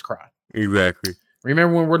 million kids cry. Exactly.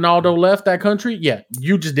 Remember when Ronaldo left that country? Yeah,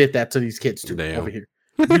 you just did that to these kids too. Damn. Over here.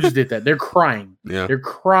 You just did that. They're crying. Yeah. They're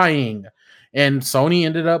crying. And Sony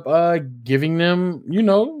ended up giving them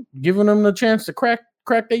the chance to crack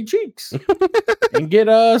their cheeks and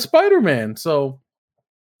get Spider-Man. So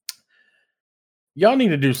y'all need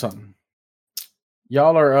to do something.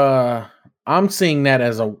 Y'all are I'm seeing that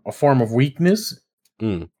as a form of weakness.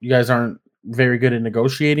 You guys aren't very good at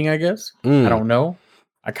negotiating, I guess. I don't know.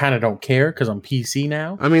 I kind of don't care because I'm PC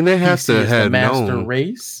now. I mean, they have PC to have the master known.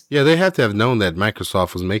 Race. Yeah, they have to have known that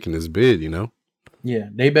Microsoft was making this bid, Yeah,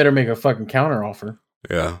 they better make a fucking counter offer.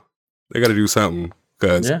 Yeah, they got to do something,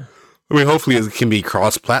 because I mean, hopefully it can be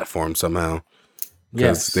cross-platform somehow.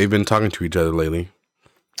 Because they've been talking to each other lately.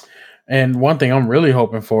 And one thing I'm really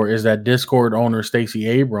hoping for is that Discord owner Stacey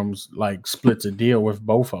Abrams splits a deal with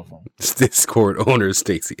both of them. Discord owner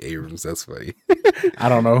Stacey Abrams, that's funny. I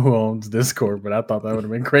don't know who owns Discord, but I thought that would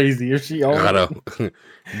have been crazy if she owned it.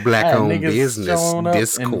 Black-owned business, Discord.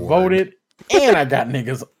 And voted, and I got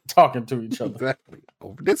niggas talking to each other. Exactly.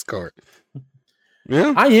 Over Discord.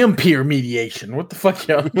 Yeah. I am peer mediation. What the fuck,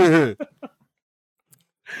 y'all?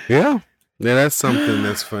 Yeah, that's something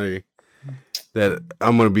that's funny that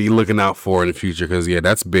I'm going to be looking out for in the future, because,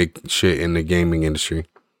 that's big shit in the gaming industry.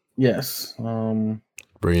 Yes.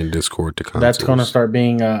 Bringing Discord to consoles. That's going to start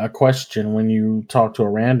being a question when you talk to a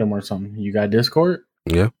random or something. You got Discord?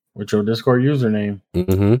 Yeah. What's your Discord username?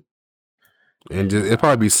 And it'll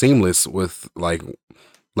probably be seamless with, like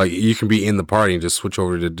you can be in the party and just switch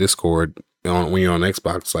over to Discord when you're on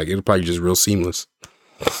Xbox. It'll probably just real seamless.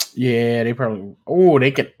 Yeah, they probably.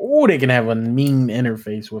 They can have a mean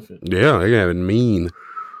interface with it. Yeah, they can have it mean.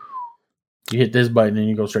 You hit this button and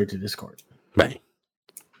you go straight to Discord. Bang.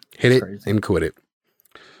 Hit it and quit it.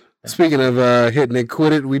 Speaking of hitting and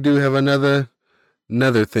quit it, we do have another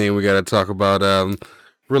thing we got to talk about.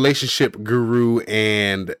 Relationship guru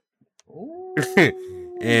and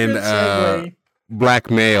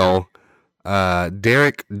black male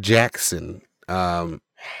Derek Jackson.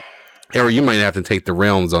 Harry, you might have to take the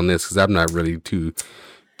realms on this, because I'm not really too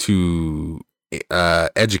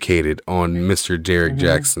educated on Mr. Derek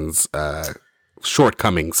Jackson's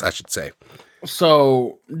shortcomings, I should say.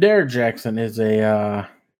 So Derek Jackson is I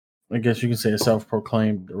guess you can say, a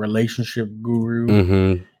self-proclaimed relationship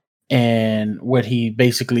guru. And what he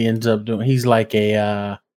basically ends up doing, he's like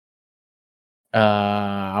I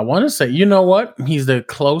want to say, you know what? He's the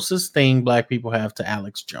closest thing black people have to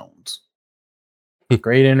Alex Jones.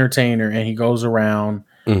 Great entertainer, and he goes around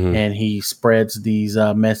and he spreads these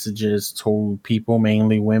messages to people,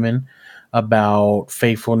 mainly women, about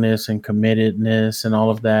faithfulness and committedness and all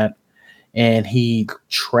of that. And he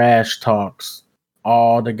trash talks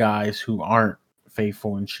all the guys who aren't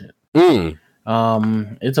faithful and shit.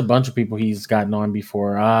 It's a bunch of people he's gotten on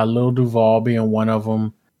before. Lil Duval being one of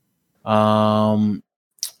them. Who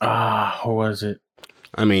was it?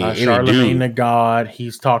 I mean, Charlemagne the God.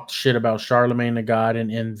 He's talked shit about Charlemagne the God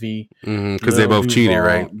and Envy. Because they both cheated,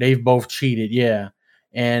 right? They've both cheated, yeah.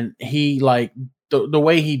 And he, the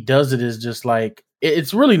way he does it is just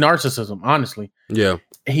it's really narcissism, honestly. Yeah.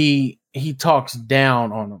 He talks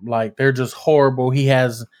down on them. They're just horrible. He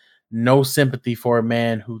has no sympathy for a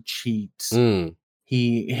man who cheats.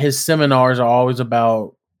 his seminars are always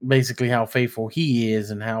about basically how faithful he is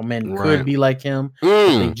and how men could be like him,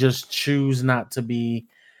 but they just choose not to be.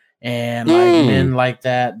 And like men like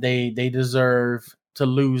that, they deserve to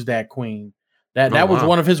lose that queen. That was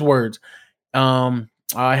one of his words. I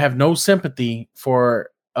have no sympathy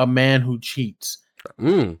for a man who cheats.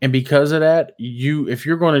 And because of that, if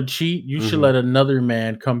you're going to cheat, you should let another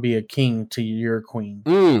man come be a king to your queen.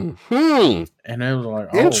 And it was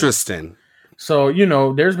like, interesting. So, you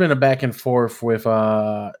know, there's been a back and forth with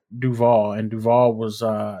Duval, and Duval was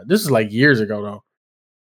this is like years ago though.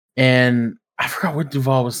 And I forgot what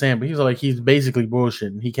Duval was saying, but he was like, he's basically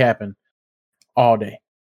bullshitting. He capping all day.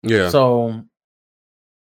 Yeah. So,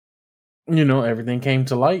 you know, everything came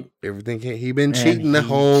to light. He been cheating the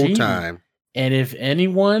whole time. And if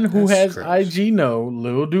anyone who has IG know,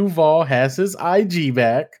 Lil Duval has his IG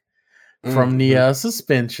back from the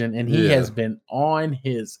suspension, and he has been on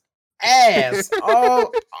his ass,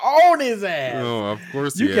 on his ass. Oh, of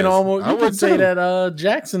course. You can say that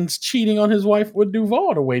Jackson's cheating on his wife with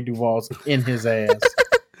Duval the way Duval's in his ass.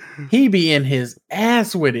 He be in his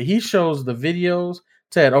ass with it. He shows the videos.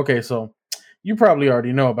 Ted, okay, so you probably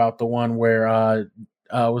already know about the one where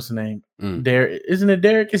what's the name? Derek, isn't it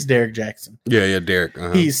Derek? It's Derek Jackson. Yeah, Derek.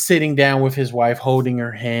 He's sitting down with his wife, holding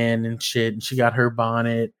her hand and shit, and she got her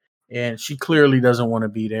bonnet, and she clearly doesn't want to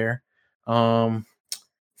be there.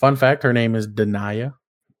 Fun fact, her name is Denia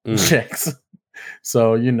Jackson.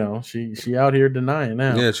 So, you know, she out here denying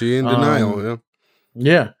now. Yeah, she in denial.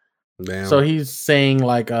 Yeah. Damn. So he's saying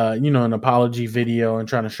like you know, an apology video and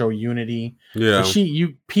trying to show unity. Yeah. So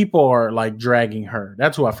people are like dragging her.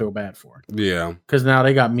 That's who I feel bad for. Yeah. Because now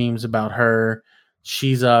they got memes about her.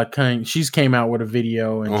 She's came out with a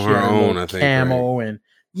video and on she her had own, I think, camo, right? And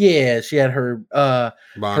yeah, she had her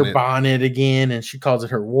bonnet again, and she calls it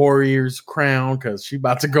her warrior's crown because she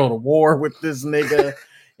about to go to war with this nigga.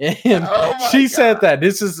 And she said that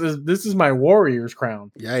this is my warrior's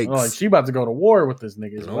crown. Yikes! Like she about to go to war with this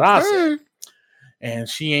nigga. Is what I said. And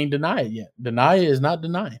she ain't denied it yet. Denia is not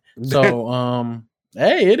denying. So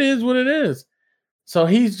hey, it is what it is. So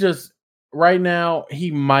he's just right now. He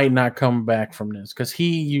might not come back from this because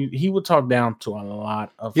he would talk down to a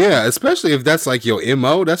lot of people. Especially if that's like your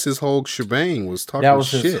MO. That's his whole shebang. Was talking. That was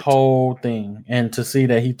shit. His whole thing. And to see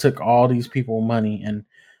that he took all these people money and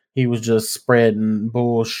he was just spreading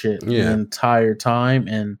bullshit the entire time.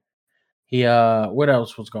 And he what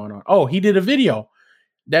else was going on? Oh, he did a video.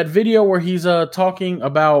 That video where he's talking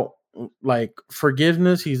about like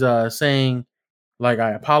forgiveness. He's saying like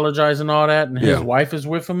I apologize and all that, and his wife is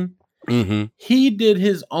with him. Mm-hmm. He did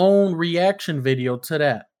his own reaction video to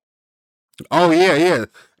that. Oh yeah,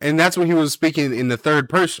 and that's when he was speaking in the third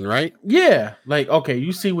person, right? Yeah, like okay,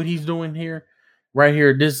 you see what he's doing here, right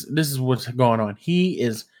here. This is what's going on. He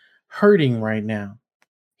is hurting right now.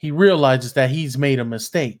 He realizes that he's made a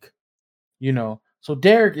mistake, you know. So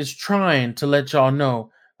Derek is trying to let y'all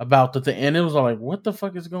know about the thing, and it was all like, "What the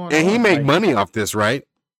fuck is going on?" And he made money off this, right?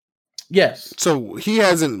 Yes. So he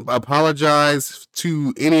hasn't apologized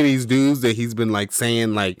to any of these dudes that he's been like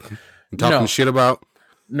saying like talking shit about.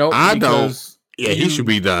 No, I don't. Yeah, he should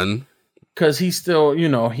be done because he's still, you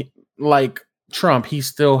know, like Trump. He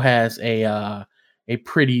still has a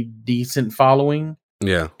pretty decent following.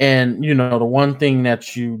 Yeah, and you know the one thing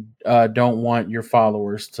that you don't want your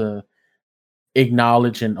followers to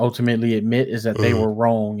acknowledge and ultimately admit is that they were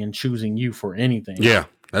wrong in choosing you for anything. Yeah,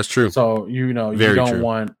 that's true. So you know you don't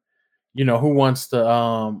want. You know, who wants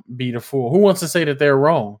to be the fool? Who wants to say that they're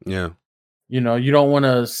wrong? Yeah. You know, you don't want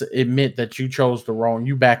to admit that you chose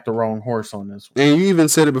you backed the wrong horse on this one. And you even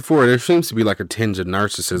said it before, there seems to be like a tinge of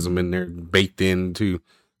narcissism in there baked in too.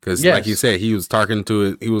 Because like you said, he was talking in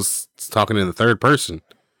the third person.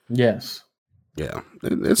 Yes. Yeah.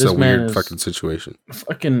 It's a weird fucking situation.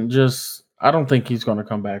 Fucking just, I don't think he's going to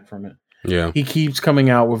come back from it. Yeah. He keeps coming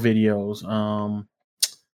out with videos.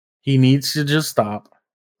 He needs to just stop.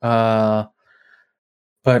 But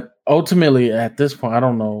ultimately at this point, I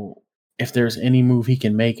don't know if there's any move he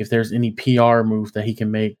can make, if there's any PR move that he can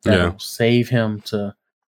make that will save him to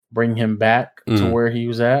bring him back to where he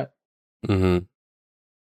was at. Mm-hmm.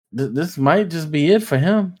 This might just be it for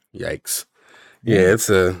him. Yikes. Yeah, it's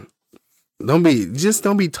don't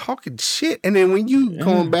be talking shit. And then when you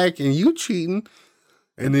going back and you cheating,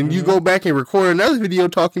 and then you go back and record another video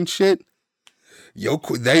talking shit, your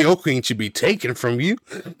queen should be taken from you.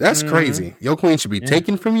 That's crazy. Your queen should be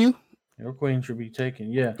taken from you. Your queen should be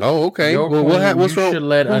taken. Yeah. Oh, okay. Well, what's wrong? You should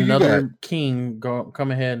let another king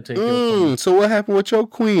come ahead and take your queen. So what happened with your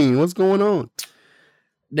queen? What's going on?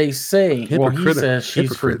 They say. Well, he says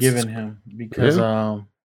she's forgiven him because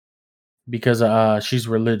she's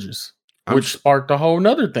religious. which sparked a whole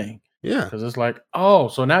nother thing. Yeah. Because it's like, oh,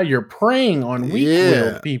 so now you're preying on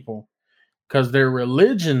weak-willed people because their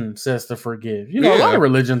religion says to forgive. You know, a lot of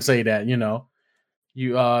religions say that, you know.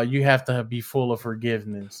 You have to be full of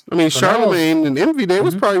forgiveness. I mean, so Charlemagne and Envy, they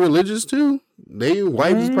was probably religious too. They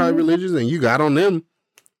wife was probably religious, and you got on them.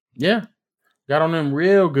 Yeah. Got on them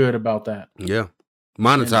real good about that. Yeah.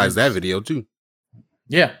 Monetize that video too.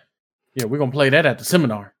 Yeah. Yeah, we're gonna play that at the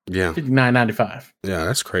seminar. Yeah. $59.95. Yeah,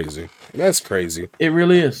 that's crazy. That's crazy. It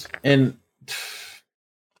really is. And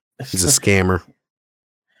he's a scammer.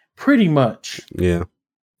 Pretty much. Yeah.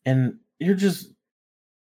 And you're just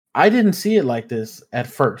I didn't see it like this at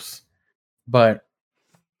first. But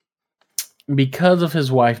because of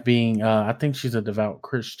his wife being I think she's a devout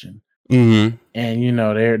Christian. Mm-hmm. And you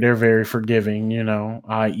know, they're very forgiving, you know,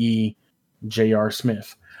 i.e. J.R.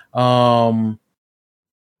 Smith.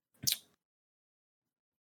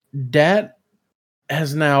 That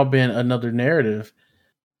has now been another narrative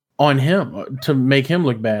on him to make him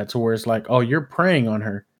look bad, to where it's like, oh, you're preying on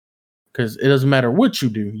her because it doesn't matter what you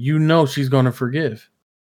do. You know she's going to forgive.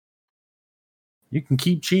 You can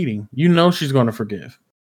keep cheating. You know she's going to forgive.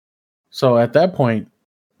 So at that point,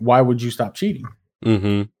 why would you stop cheating?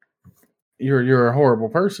 Mm-hmm. You're a horrible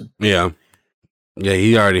person. Yeah. Yeah,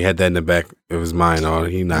 he already had that in the back of his mind. Oh,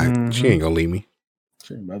 she ain't gonna leave me.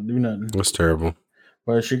 She ain't about to do nothing. That's terrible.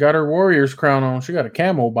 But she got her Warriors crown on. She got a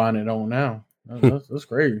camo bonnet on now. That's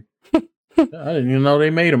crazy. I didn't even know they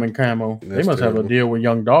made them in camo. They must have a deal with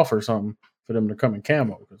Young Dolph or something for them to come in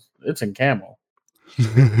camo, because it's in camo.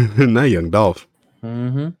 Not Young Dolph.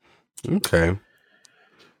 Mm-hmm. Okay.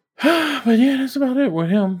 But yeah, that's about it with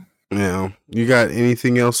him. Yeah. You got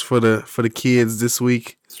anything else for the kids this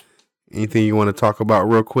week? Anything you want to talk about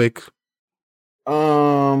real quick?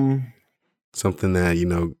 Something that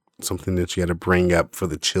you got to bring up for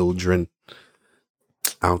the children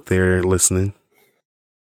out there listening.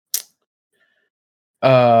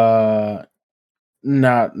 Not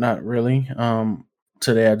really.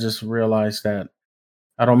 Today I just realized that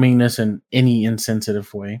I don't mean this in any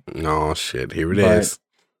insensitive way. Oh shit, here it is.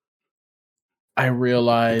 I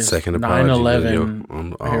realized Second 9/11.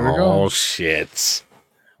 Here we go. Oh shit.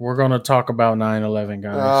 We're going to talk about 9/11,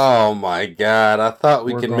 guys. Oh my god. I thought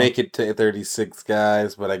we could make it to 36,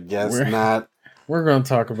 guys, but I guess not. We're going to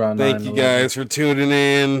talk about 9/11. Thank you guys for tuning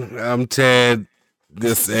in. I'm Ted.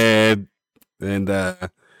 This Ed. And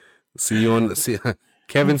see you on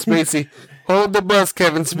Kevin Spacey. Hold the bus,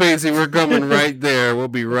 Kevin Spacey. We're coming right there. We'll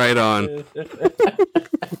be right on.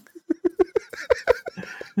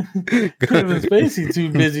 Kevin Spacey too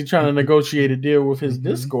busy trying to negotiate a deal with his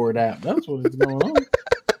Discord app. That's what is going on.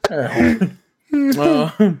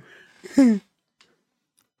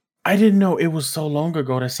 I didn't know it was so long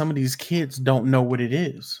ago that some of these kids don't know what it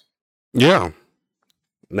is. Yeah.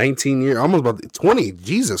 19 years, almost about 20.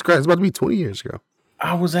 Jesus Christ, it's about to be 20 years ago.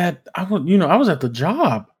 I was at the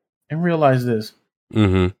job and realized this.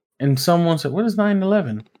 Mm-hmm. And someone said, "What is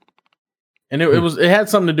 9/11?" And it had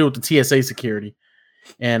something to do with the TSA security.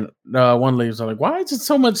 And one lady was like, "Why is it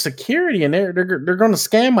so much security? And they're going to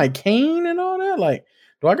scan my cane and all that? Like,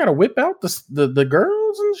 do I got to whip out the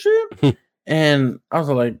girls and shit?" And I was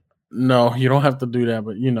like, "No, you don't have to do that."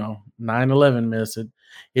 But 9/11, miss it.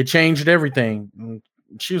 It changed everything. And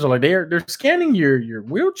she was like, "They're scanning your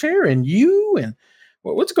wheelchair and you and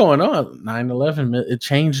what's going on?" 9/11, it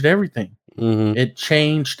changed everything. Mm-hmm. It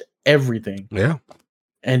changed everything. Yeah.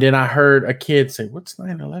 And then I heard a kid say, "What's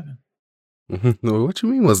 9/11?" No, what you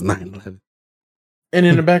mean was 9/11? And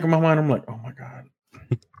in the back of my mind, I'm like, "Oh my god,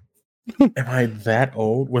 am I that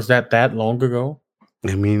old? Was that long ago?"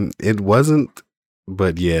 I mean, it wasn't,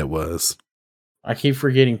 but yeah, it was. I keep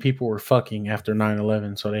forgetting people were fucking after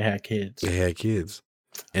 9/11, so they had kids. They had kids,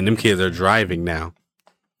 and them kids are driving now.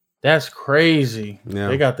 That's crazy. Yeah.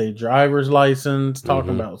 They got their driver's license.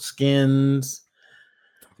 Talking about skins.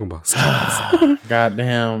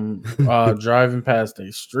 Goddamn, driving past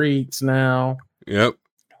their streets now. Yep.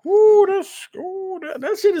 Ooh,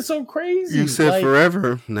 that shit is so crazy. You said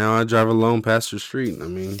forever. Now I drive alone past the street. I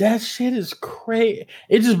mean, that shit is crazy.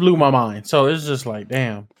 It just blew my mind. So it's just like,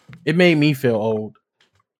 damn. It made me feel old.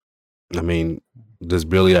 I mean, does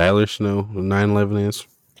Billie Eilish know who 9/11 is?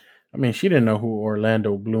 I mean, she didn't know who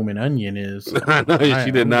Orlando Bloom and Onion is. So I know she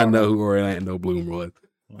did not know who Orlando Bloom was.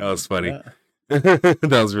 That was funny. That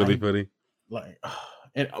was really funny.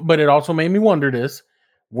 But it also made me wonder this: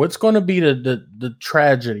 what's going to be the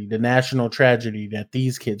tragedy, the national tragedy that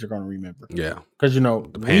these kids are going to remember? Yeah, because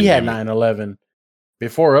we had 9/11.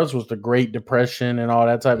 Before us was the Great Depression and all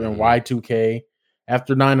that type, and Y2K.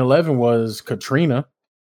 After 9/11 was Katrina.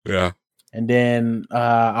 Yeah, And then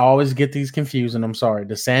I always get these confused, and I'm sorry.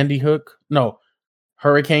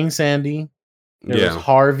 Hurricane Sandy. There was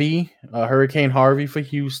Harvey, Hurricane Harvey for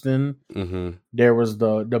Houston. Mm-hmm. There was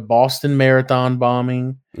the Boston Marathon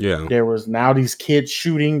bombing. Yeah. There was now these kids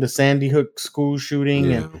shooting, the Sandy Hook school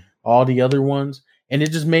shooting, and all the other ones. And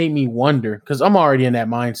it just made me wonder, because I'm already in that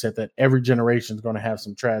mindset that every generation is going to have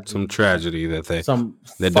some tragedy. Some tragedy that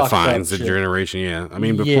defines the generation. Yeah. I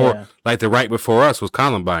mean, right before us was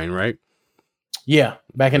Columbine, right? Yeah.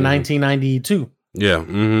 Back in 1992. Yeah.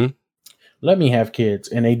 Mm-hmm. Let me have kids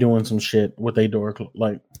and they doing some shit with their door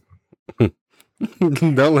like.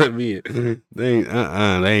 Don't let me. They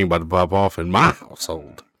ain't about to pop off in my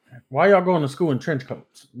household. Why y'all going to school in trench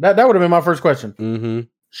coats? That would have been my first question. Mm-hmm.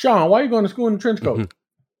 Sean, why are you going to school in a trench coat?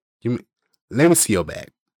 Let me see your bag.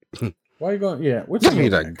 Why are you going? Yeah, what's in your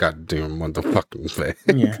bag? Goddamn motherfucking bag.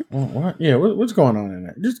 Yeah, what? Yeah, what's going on in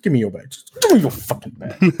there? Just give me your bag. Just give me your fucking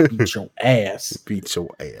bag. Beat your ass. Beat your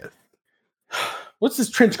ass. What's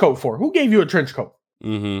this trench coat for? Who gave you a trench coat?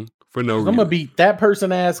 Mm-hmm. For no reason. I'm gonna beat that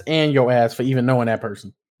person ass and your ass for even knowing that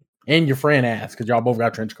person, and your friend ass because y'all both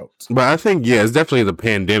got trench coats. But I think it's definitely the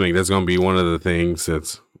pandemic that's gonna be one of the things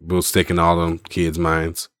that's will stick in all them kids'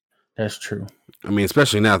 minds. That's true. I mean,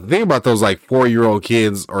 especially now. Think about those like 4-year-old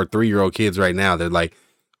kids or 3-year-old kids right now. They're like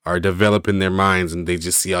are developing their minds and they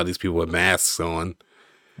just see all these people with masks on,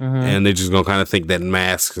 and they're just gonna kind of think that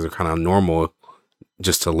masks are kind of normal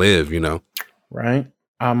just to live, you know. Right.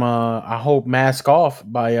 I hope Mask Off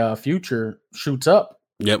by Future shoots up.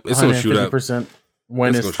 Yep, it's gonna shoot up 50%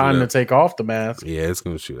 when it's time to take off the mask. Yeah, it's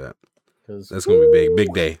gonna shoot up. That's gonna be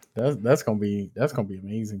big day. That's gonna be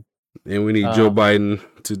amazing. And we need Joe Biden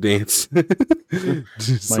to dance.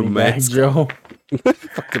 Some mask, Joe.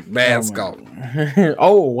 Fucking mask off.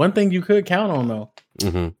 Oh, one thing you could count on though.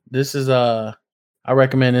 Mm-hmm. This is I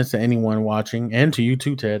recommend this to anyone watching and to you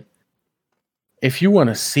too, Ted. If you want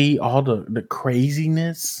to see all the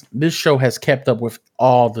craziness, this show has kept up with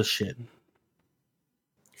all the shit.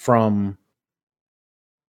 From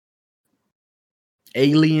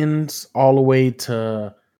aliens all the way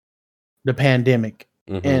to the pandemic.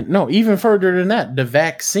 Mm-hmm. And no, even further than that, the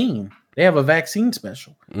vaccine. They have a vaccine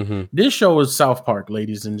special. Mm-hmm. This show is South Park,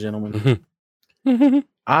 ladies and gentlemen. Mm-hmm.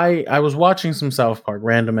 I was watching some South Park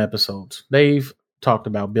random episodes. They've talked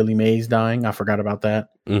about Billy Mays dying. I forgot about that.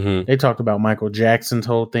 Mm-hmm. They talked about Michael Jackson's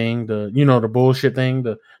whole thing, the bullshit thing,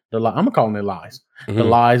 the I'm gonna call it lies. Mm-hmm. The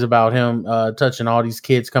lies about him touching all these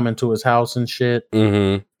kids coming to his house and shit,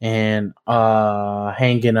 and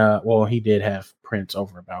hanging he did have Prince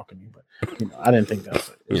over a balcony, but I didn't think that was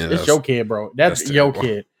it. It's your kid, bro. That's your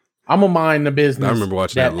kid. I'm gonna mind the business. I remember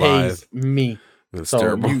watching that pays live. Me. That's so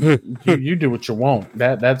terrible. you do what you want.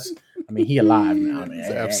 That's. I mean, he alive now. It's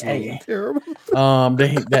absolutely terrible.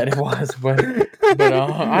 That it was, but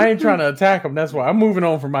I ain't trying to attack him. That's why I'm moving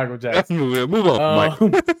on from Michael Jackson. Move on,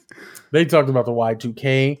 Mike. They talked about the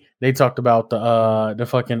Y2K. They talked about the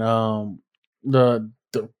fucking the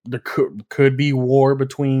could be war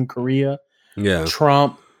between Korea,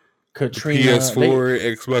 Trump, Katrina,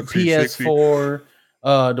 PS4, Xbox 360.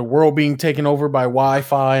 PS4, the world being taken over by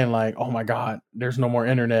Wi-Fi, and like, oh my god, there's no more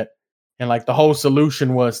internet. And like the whole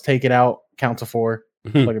solution was take it out, count to 4,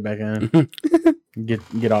 plug it back in,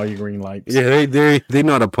 get all your green lights. Yeah, they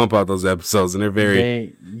know how to pump out those episodes, and they're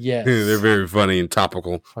very they're very funny and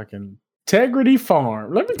topical. Fucking Integrity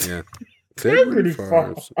Farm. Let me Integrity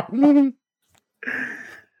Farm.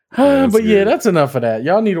 But yeah, that's enough of that.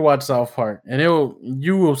 Y'all need to watch South Park, and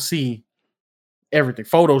you will see everything.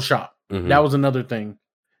 Photoshop. That was another thing.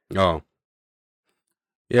 Oh.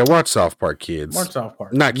 Yeah, watch South Park, kids. Watch South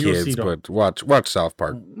Park. Not kids, but watch South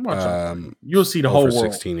Park. You'll see the whole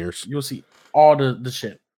world. 16 years. You'll see all the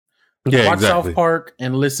shit. Yeah, watch exactly. South Park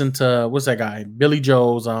and listen to what's that guy? Billy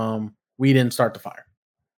Joel's We Didn't Start the Fire.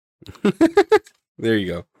 There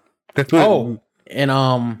you go. and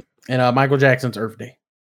Michael Jackson's Earth Day.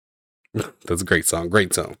 That's a great song.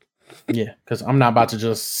 Great song. Yeah, because I'm not about to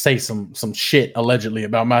just say some shit allegedly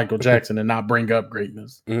about Michael Jackson and not bring up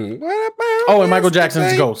greatness. Mm-hmm. And Michael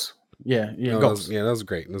Jackson's Ghost. Yeah, Ghost. That was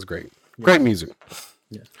great. That was great. Yeah. Great music.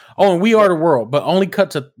 Yeah. Oh, and We Are the World, but only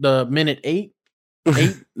cut to the minute 8 to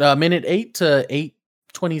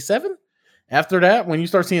 8:27. After that, when you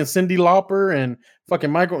start seeing Cyndi Lauper and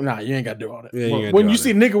fucking Michael, you ain't got to do all that. Yeah, when you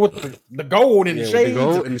see a nigga with the gold and the shades,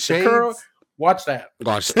 the curl, watch that.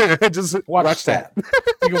 Just watch that.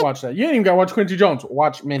 You can watch that. You ain't even got to watch Quincy Jones.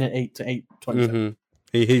 Watch minute 8 to 8:27.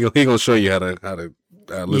 He gonna show you how to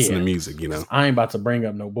listen to music. You know, I ain't about to bring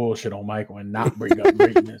up no bullshit on Michael and not bring up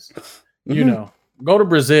greatness. You know, go to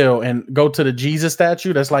Brazil and go to the Jesus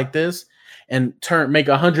statue that's like this and make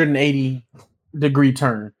a 180 degree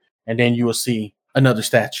turn and then you will see another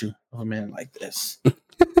statue of a man like this,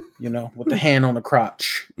 with the hand on the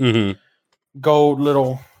crotch, gold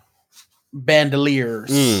little bandoliers,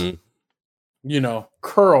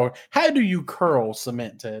 curl. How do you curl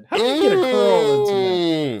cement, Ted? How do you get a curl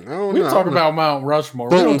in cement? We talk about Mount Rushmore.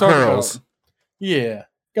 We don't talk curls.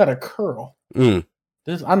 Got a curl.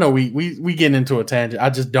 This, I know we get into a tangent. I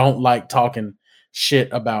just don't like talking shit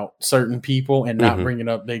about certain people and not bringing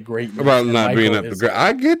up their greatness. About not bringing up the great.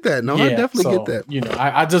 I get that. No, I definitely get that.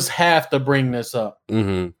 I just have to bring this up.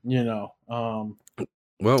 Well,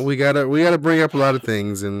 we gotta bring up a lot of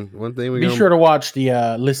things, and one thing be sure to watch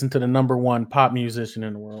listen to the number one pop musician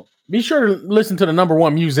in the world. Be sure to listen to the number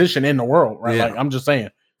one musician in the world, right? Yeah. Like I'm just saying.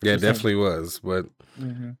 Yeah, it definitely was. But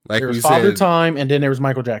like there was Father Time, and then there was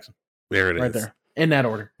Michael Jackson. There it is. Right there. In that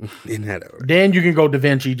order. In that order. Then you can go Da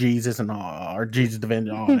Vinci Jesus and or Jesus Da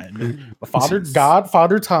Vinci, all that.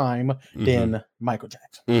 Father Time, then Michael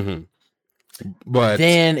Jackson. But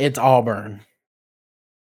then it's Auburn.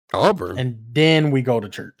 And then we go to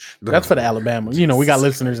church. That's for the Alabama. We got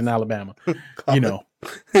listeners in Alabama.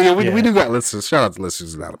 Yeah, we do got listeners. Shout out to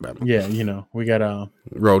listeners in Alabama. Yeah, we got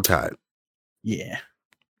Roll Tide. Yeah.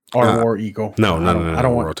 Or War Eagle. No. I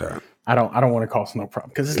don't want Roll Tide. I don't want to cause no problem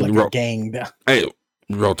because it's like a gang. Hey,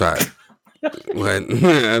 Roll Tide. What?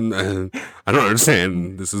 I don't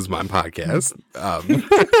understand. This is my podcast.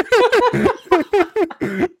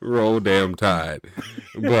 Roll damn Tide.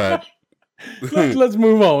 But let's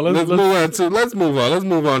move on. Let's move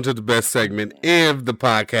on to the best segment of the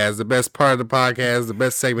podcast, the best part of the podcast, the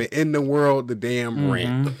best segment in the world, the damn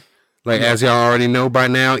rant. Like as y'all already know by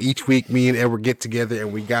now, each week me and Edward get together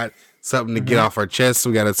and we got something to get off our chest.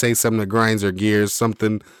 We got to say something that grinds our gears,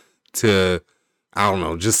 something to, I don't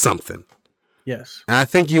know, just something. Yes. And I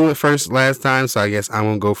think you went first last time, so I guess I'm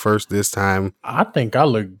going to go first this time. I think I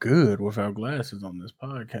look good without glasses on this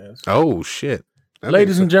podcast. Oh, shit.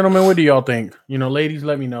 Ladies and gentlemen, what do y'all think? Ladies,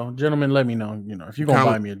 let me know. Gentlemen, let me know. If you're going to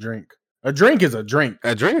buy me a drink. A drink is a drink.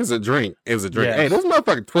 A drink is a drink. Yes. Hey, this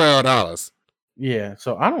motherfucker $12. Yeah,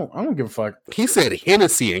 so I don't give a fuck. He said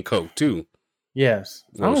Hennessy and Coke, too. Yes.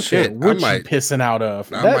 I don't care what you pissing out of.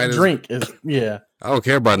 That drink is, I don't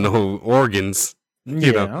care about no organs. I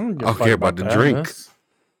don't care about the drink.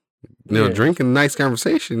 Drinking nice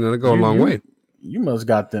conversation, it'll go a long way. You must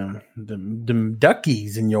got them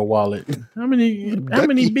duckies in your wallet. How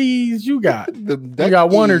many bees you got? You got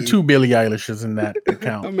one or two Billie Eilishes in that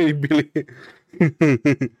account. How many Billie?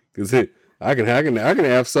 Because I can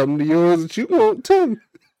have something to yours that you want too.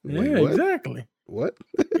 Yeah, exactly. What?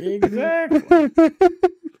 Exactly.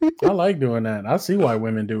 I like doing that. I see why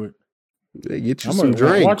women do it. They get you some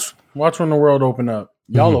drinks. Watch when the world open up.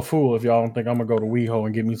 Y'all a fool if y'all don't think I'm gonna go to WeHo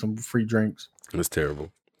and get me some free drinks. That's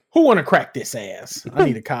terrible. Who want to crack this ass? I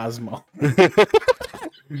need a Cosmo. I'm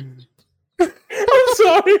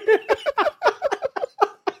sorry.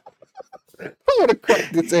 I want to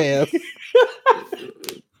crack this ass.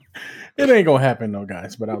 It ain't gonna happen though,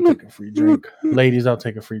 guys. But I'll take a free drink. Ladies, I'll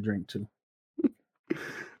take a free drink too.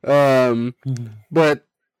 But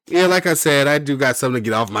yeah, like I said, I do got something to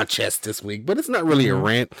get off my chest this week, but it's not really a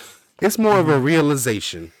rant. It's more of a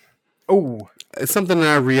realization. Oh, it's something that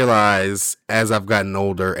I realize as I've gotten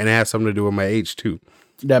older, and it has something to do with my age too.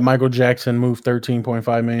 That Michael Jackson moved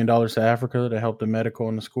 $13.5 million to Africa to help the medical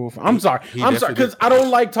and the school. I'm sorry, because I don't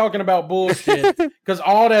like talking about bullshit. Because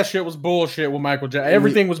all that shit was bullshit with Michael Jackson.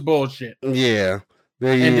 Everything was bullshit. Yeah.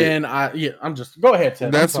 And then I'm just go ahead,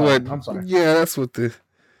 Ted. I'm sorry. Yeah, that's what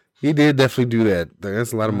he did definitely do that.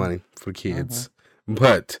 That's a lot of money for kids.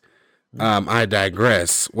 But I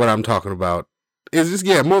digress. What I'm talking about is just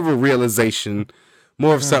more of a realization,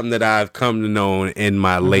 more of something that I've come to know in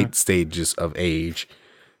my late stages of age,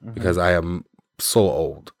 because I am so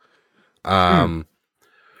old. And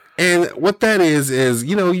what that is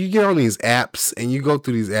you get on these apps and you go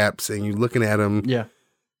through these apps and you're looking at them. Yeah.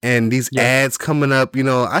 And these ads coming up,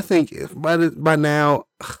 I think by now,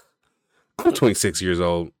 I'm 26 years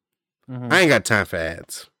old. I ain't got time for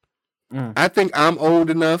ads. I think I'm old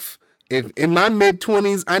enough. If in my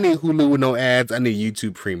mid-20s, I need Hulu with no ads. I need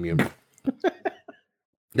YouTube Premium.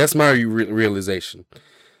 That's my realization.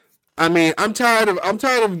 I mean, I'm tired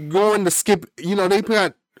of going to skip. They put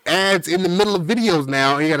out ads in the middle of videos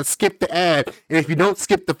now, and you got to skip the ad. And if you don't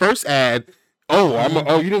skip the first ad,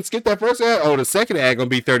 you didn't skip that first ad? Oh, the second ad gonna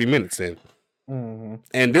be 30 minutes in.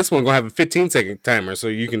 And this one gonna have a 15-second timer, so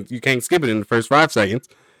you can't skip it in the first 5 seconds.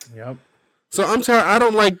 Yep. So I'm tired. I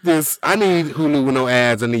don't like this. I need Hulu with no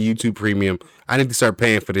ads. I need YouTube Premium. I need to start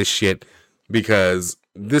paying for this shit because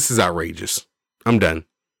this is outrageous. I'm done.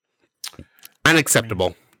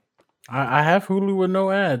 Unacceptable. I have Hulu with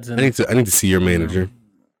no ads. And I need to see your manager.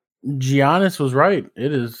 Giannis was right.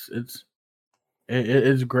 It's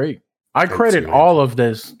great. I Thanks, credit man. all of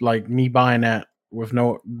this, like me buying that with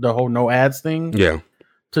the whole no ads thing, Yeah.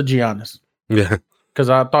 to Giannis. Yeah. Because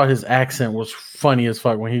I thought his accent was funny as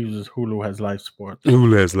fuck when he was Hulu has live sports.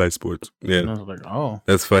 Hulu has live sports. Yeah. And I was like, oh,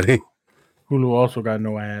 that's funny. Hulu also got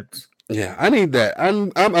no ads. Yeah, I need that.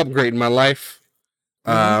 I'm upgrading my life.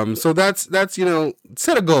 So that's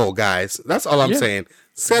set a goal, guys. That's all I'm saying.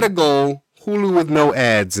 Set a goal. Hulu with no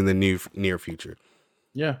ads in the near future.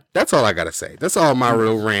 Yeah, that's all I gotta say. That's all my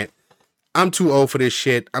real rant. I'm too old for this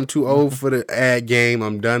shit. I'm too old for the ad game.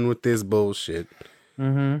 I'm done with this bullshit.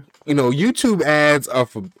 YouTube ads are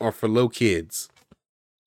for little kids.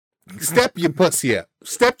 Step your pussy up.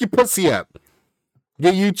 Step your pussy up.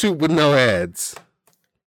 Get YouTube with no ads.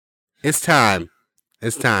 It's time.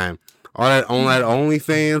 It's time. All that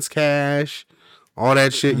OnlyFans cash, all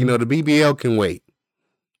that shit. The BBL can wait.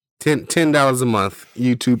 $10 a month.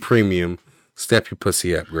 YouTube Premium. Step your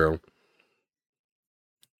pussy up, girl.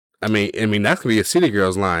 I mean that's gonna be a City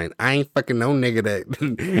Girls line. I ain't fucking no nigga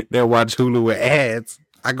that watch Hulu with ads.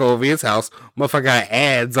 I go over his house, motherfucker got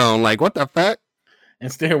ads on. Like, what the fuck?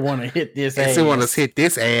 And still want to hit this ass. Still want to hit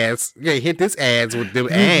this ass. Yeah, hit this ads with them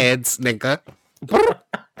ads, nigga.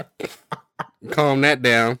 Calm that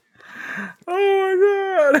down.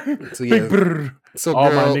 Oh my god. So yeah. So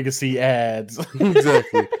all girl, my niggas see ads.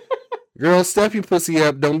 Exactly. Girl, step your pussy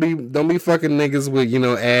up. Don't be fucking niggas with,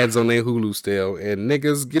 ads on their Hulu still. And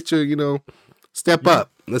niggas, get your, step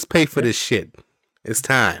up. Let's pay for this shit. It's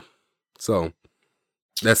time. So,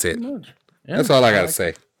 that's it. Yeah, that's all I gotta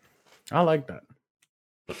say. I like that.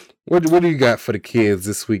 What do you got for the kids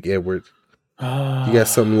this week, Edward? You got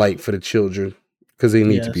something light for the children? Because they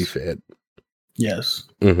need to be fed. Yes.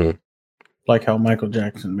 Mm-hmm. Like how Michael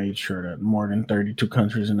Jackson made sure that more than 32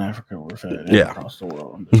 countries in Africa were fed across the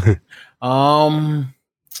world.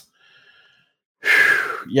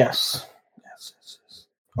 Yes.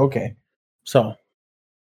 Okay. So,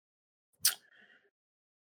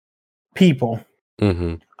 people,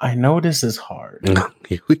 I know this is hard.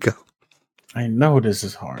 Here we go. I know this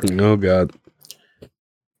is hard. Oh, God.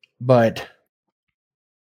 But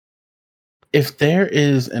if there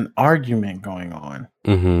is an argument going on,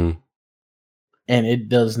 and it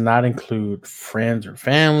does not include friends or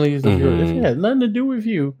families, if it has nothing to do with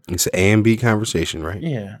you, it's an A and B conversation, right?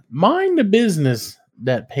 Yeah. Mind the business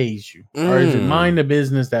that pays you. Or is it mind the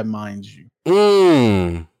business that minds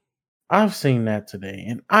you? I've seen that today,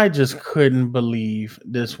 and I just couldn't believe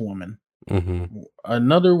this woman.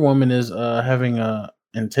 Another woman is having a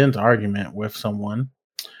intense argument with someone,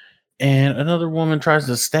 and another woman tries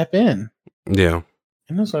to step in. Yeah.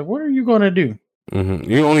 And it's like, what are you going to do?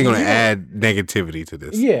 You're only going to add negativity to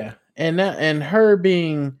this. Yeah. And her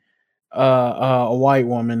being a white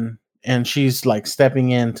woman, and she's like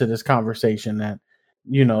stepping into this conversation that,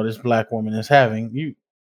 this black woman is having.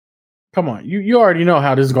 Come on. You already know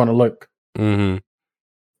how this is going to look.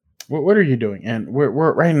 What are you doing? And we're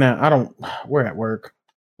right now. We're at work.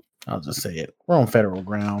 I'll just say it. We're on federal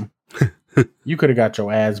ground. You could have got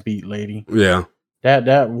your ass beat, lady. Yeah.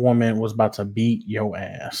 That woman was about to beat your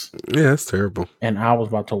ass. Yeah, that's terrible. And I was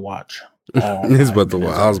about to watch. I was about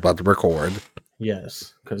to record.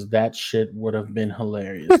 Yes, because that shit would have been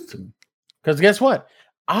hilarious to me. Because guess what?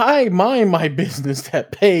 I mind my business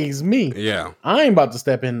that pays me. Yeah. I ain't about to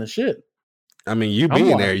step in the shit. I mean, you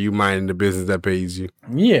being there, you minding the business that pays you.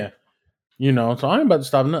 Yeah. So I ain't about to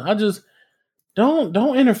stop. I just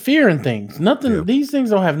don't interfere in things. Nothing. Yeah. These things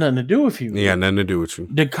don't have nothing to do with you. Yeah, nothing to do with you.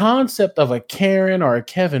 The concept of a Karen or a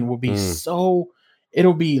Kevin will be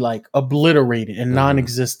it'll be like obliterated and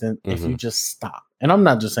non-existent if you just stop. And I'm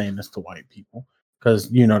not just saying this to white people because,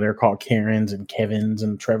 they're called Karens and Kevins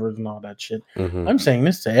and Trevors and all that shit. I'm saying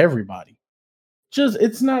this to everybody. Just,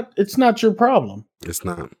 it's not your problem. It's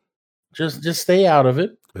not. Just stay out of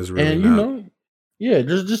it. It's really not.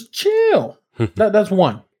 Just chill. That's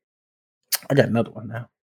one. I got another one now.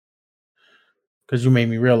 Because you made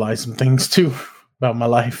me realize some things too about my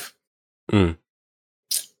life.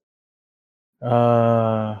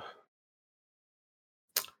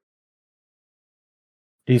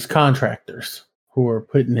 These contractors who are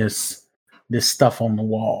putting this stuff on the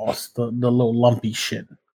walls, the little lumpy shit.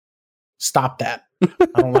 Stop that. I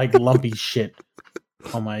don't like lumpy shit.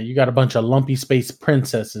 Oh you got a bunch of lumpy space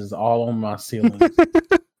princesses all on my ceiling.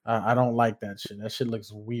 I don't like that shit. That shit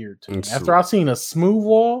looks weird to me. After I seen a smooth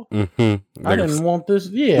wall, I didn't want this.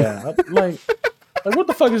 Yeah, like what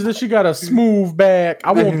the fuck is this? You got a smooth back.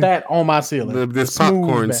 I want that on my ceiling. This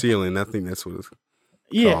popcorn ceiling. I think that's what it's.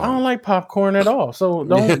 Yeah, I don't like popcorn at all. So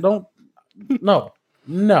don't.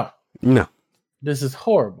 No. This is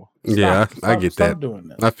horrible. I get that. Stop doing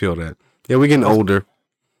that. I feel that. Yeah, we're getting older.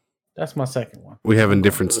 That's my second one. We're having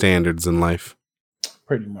different standards in life.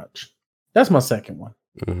 Pretty much. That's my second one.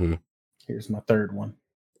 Mm-hmm. Here's my third one.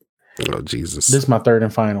 Oh, Jesus. This is my third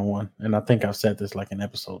and final one. And I think I've said this like in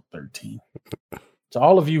episode 13. To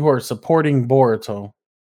all of you who are supporting Boruto,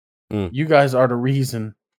 you guys are the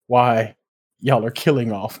reason why y'all are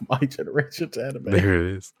killing off my generation's anime. There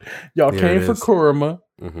it is. Y'all came for Kurama.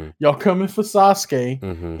 Mm-hmm. Y'all coming for Sasuke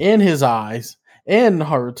and his eyes and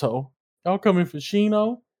Naruto. Y'all coming for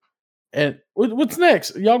Shino. And what's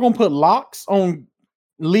next? Y'all gonna put locks on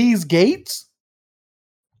Lee's gates?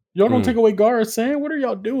 Y'all gonna take away Gaara's sand? What are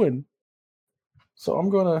y'all doing? So I'm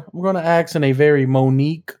gonna ask in a very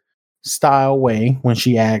Monique style way when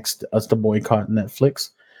she asked us to boycott Netflix.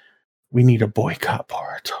 We need a boycott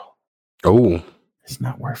Boruto. Oh, it's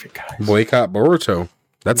not worth it, guys. Boycott Boruto.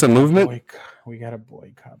 That's a movement. We got to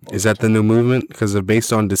boycott Boruto. Is that the new movement? Because they're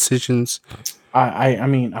based on decisions. I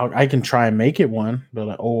mean, I can try and make it one, but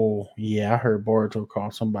like, oh yeah, I heard Boruto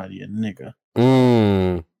call somebody a nigga.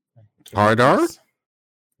 Hard R?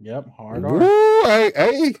 Yep, hard R. Ooh,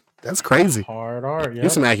 hey, that's crazy. Hard R. Yeah.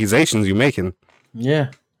 There's some accusations you're making.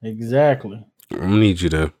 Yeah, exactly. I'm gonna need you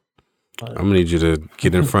to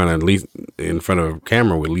get in front of a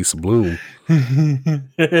camera with Lisa Bloom.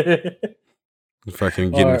 If I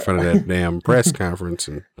can get in front of that damn press conference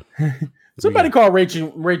and somebody call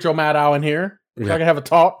Rachel Maddow in here so I can have a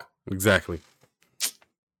talk. Exactly.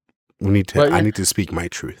 I need to speak my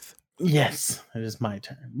truth. Yes, it is my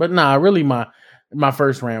turn. But nah, really my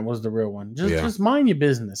first rant was the real one. Just mind your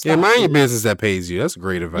business. Stop. Yeah, mind your business that pays you. That's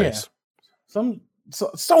great advice. Yeah.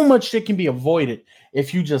 So much shit can be avoided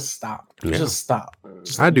if you just stop. Yeah. Just stop.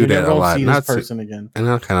 I do that a lot. See this person again. And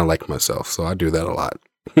I kind of like myself, so I do that a lot.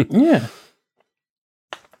 Yeah.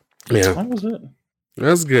 Yeah. That was it.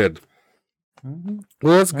 That's good. Mm-hmm.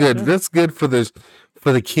 Well, that's good. That's good for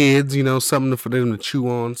the kids, something for them to chew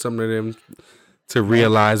on, something for them to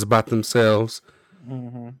realize about themselves.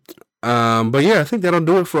 Mm-hmm. But yeah, I think that'll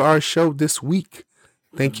do it for our show this week.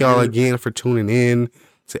 Thank y'all again for tuning in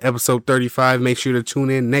to episode 35. Make sure to tune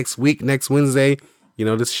in next week, next Wednesday.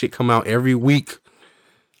 This shit come out every week.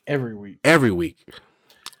 Every week.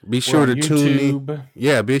 Be sure to tune in.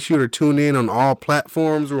 Yeah, be sure to tune in on all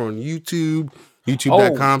platforms. We're on YouTube,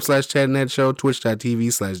 youtube.com/TedNetShow,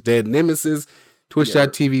 twitch.tv/DeadNemesis,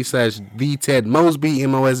 twitch.tv/TheTedMosby,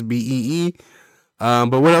 MOSBEE.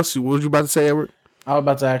 But what else? What was you about to say, Edward? I was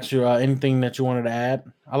about to ask you anything that you wanted to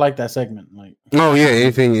add. I like that segment. Oh yeah,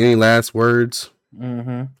 anything? Any last words?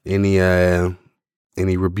 Mm-hmm.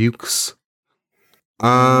 Any rebukes?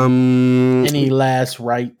 Any last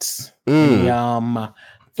rites? Any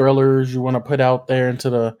thrillers you want to put out there into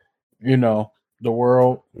the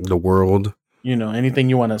world? The world. Anything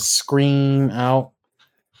you want to scream out?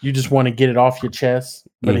 You just want to get it off your chest,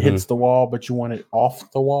 but it hits the wall, but you want it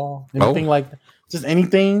off the wall. Anything like that? Just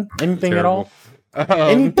anything at all?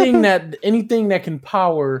 Anything that can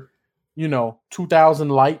power, 2,000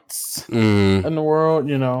 lights in the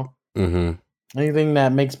world, anything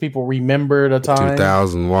that makes people remember the time.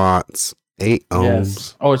 2,000 watts, 8 ohms.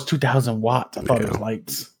 Yes. Oh, it's 2,000 watts. I thought it was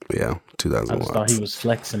lights. Yeah, 2,000 watts. I thought he was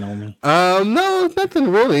flexing on me. No,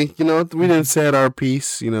 nothing really. We didn't said our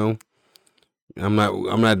piece. I'm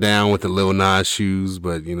not down with the Lil Nas shoes,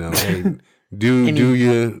 but hey, do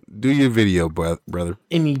your video, brother.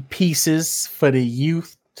 Any pieces for the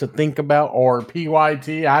youth to think about, or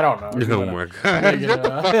PYT? I don't know. Oh my god!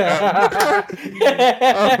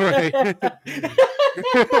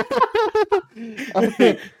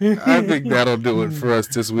 I think that'll do it for us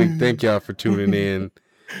this week. Thank y'all for tuning in.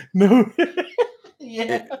 No.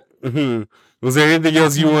 Yeah. Was there anything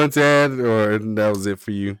else you want to add, or that was it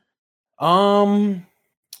for you?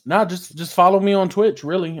 No, just follow me on Twitch,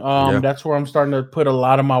 really. That's where I'm starting to put a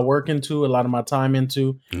lot of my work into, a lot of my time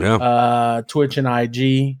into. Yeah. Twitch and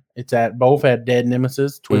IG. It's both at Dead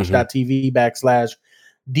Nemesis,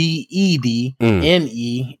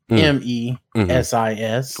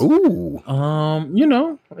 twitch.tv/DEDNEMESIS. Ooh.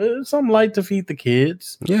 Something light to feed the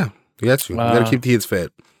kids. Yeah, you got you. You gotta keep the kids fed.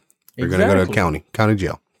 They're gonna go to county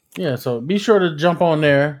jail. Yeah, so be sure to jump on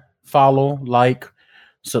there, follow, like,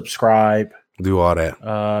 subscribe. Do all that.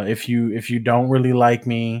 If you don't really like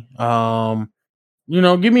me,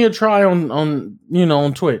 give me a try on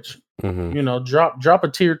Twitch. Drop a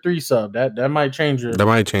tier 3 sub. That might change your. That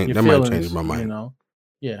might change my mind.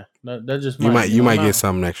 Yeah. That just you might get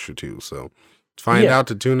something extra too. So tune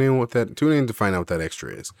in to find out what that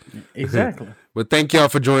extra is. Exactly. But thank y'all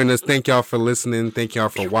for joining us. Thank y'all for listening. Thank y'all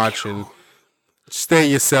for watching. Stay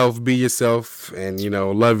yourself, be yourself, and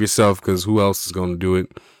love yourself, because who else is gonna do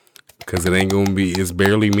it? Cause it ain't gonna be. It's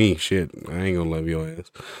barely me. Shit, I ain't gonna love your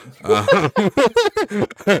ass.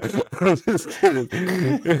 I'm just kidding.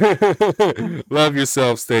 Love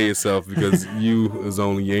yourself, stay yourself, because there's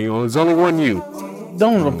only one you.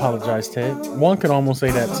 Don't apologize, Ted. One could almost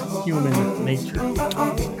say that's human nature.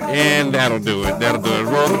 And that'll do it.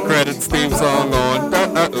 Roll the credits, theme song on.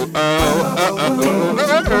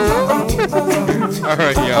 All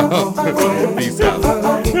right, y'all. Peace out.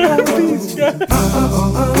 Peace, guys.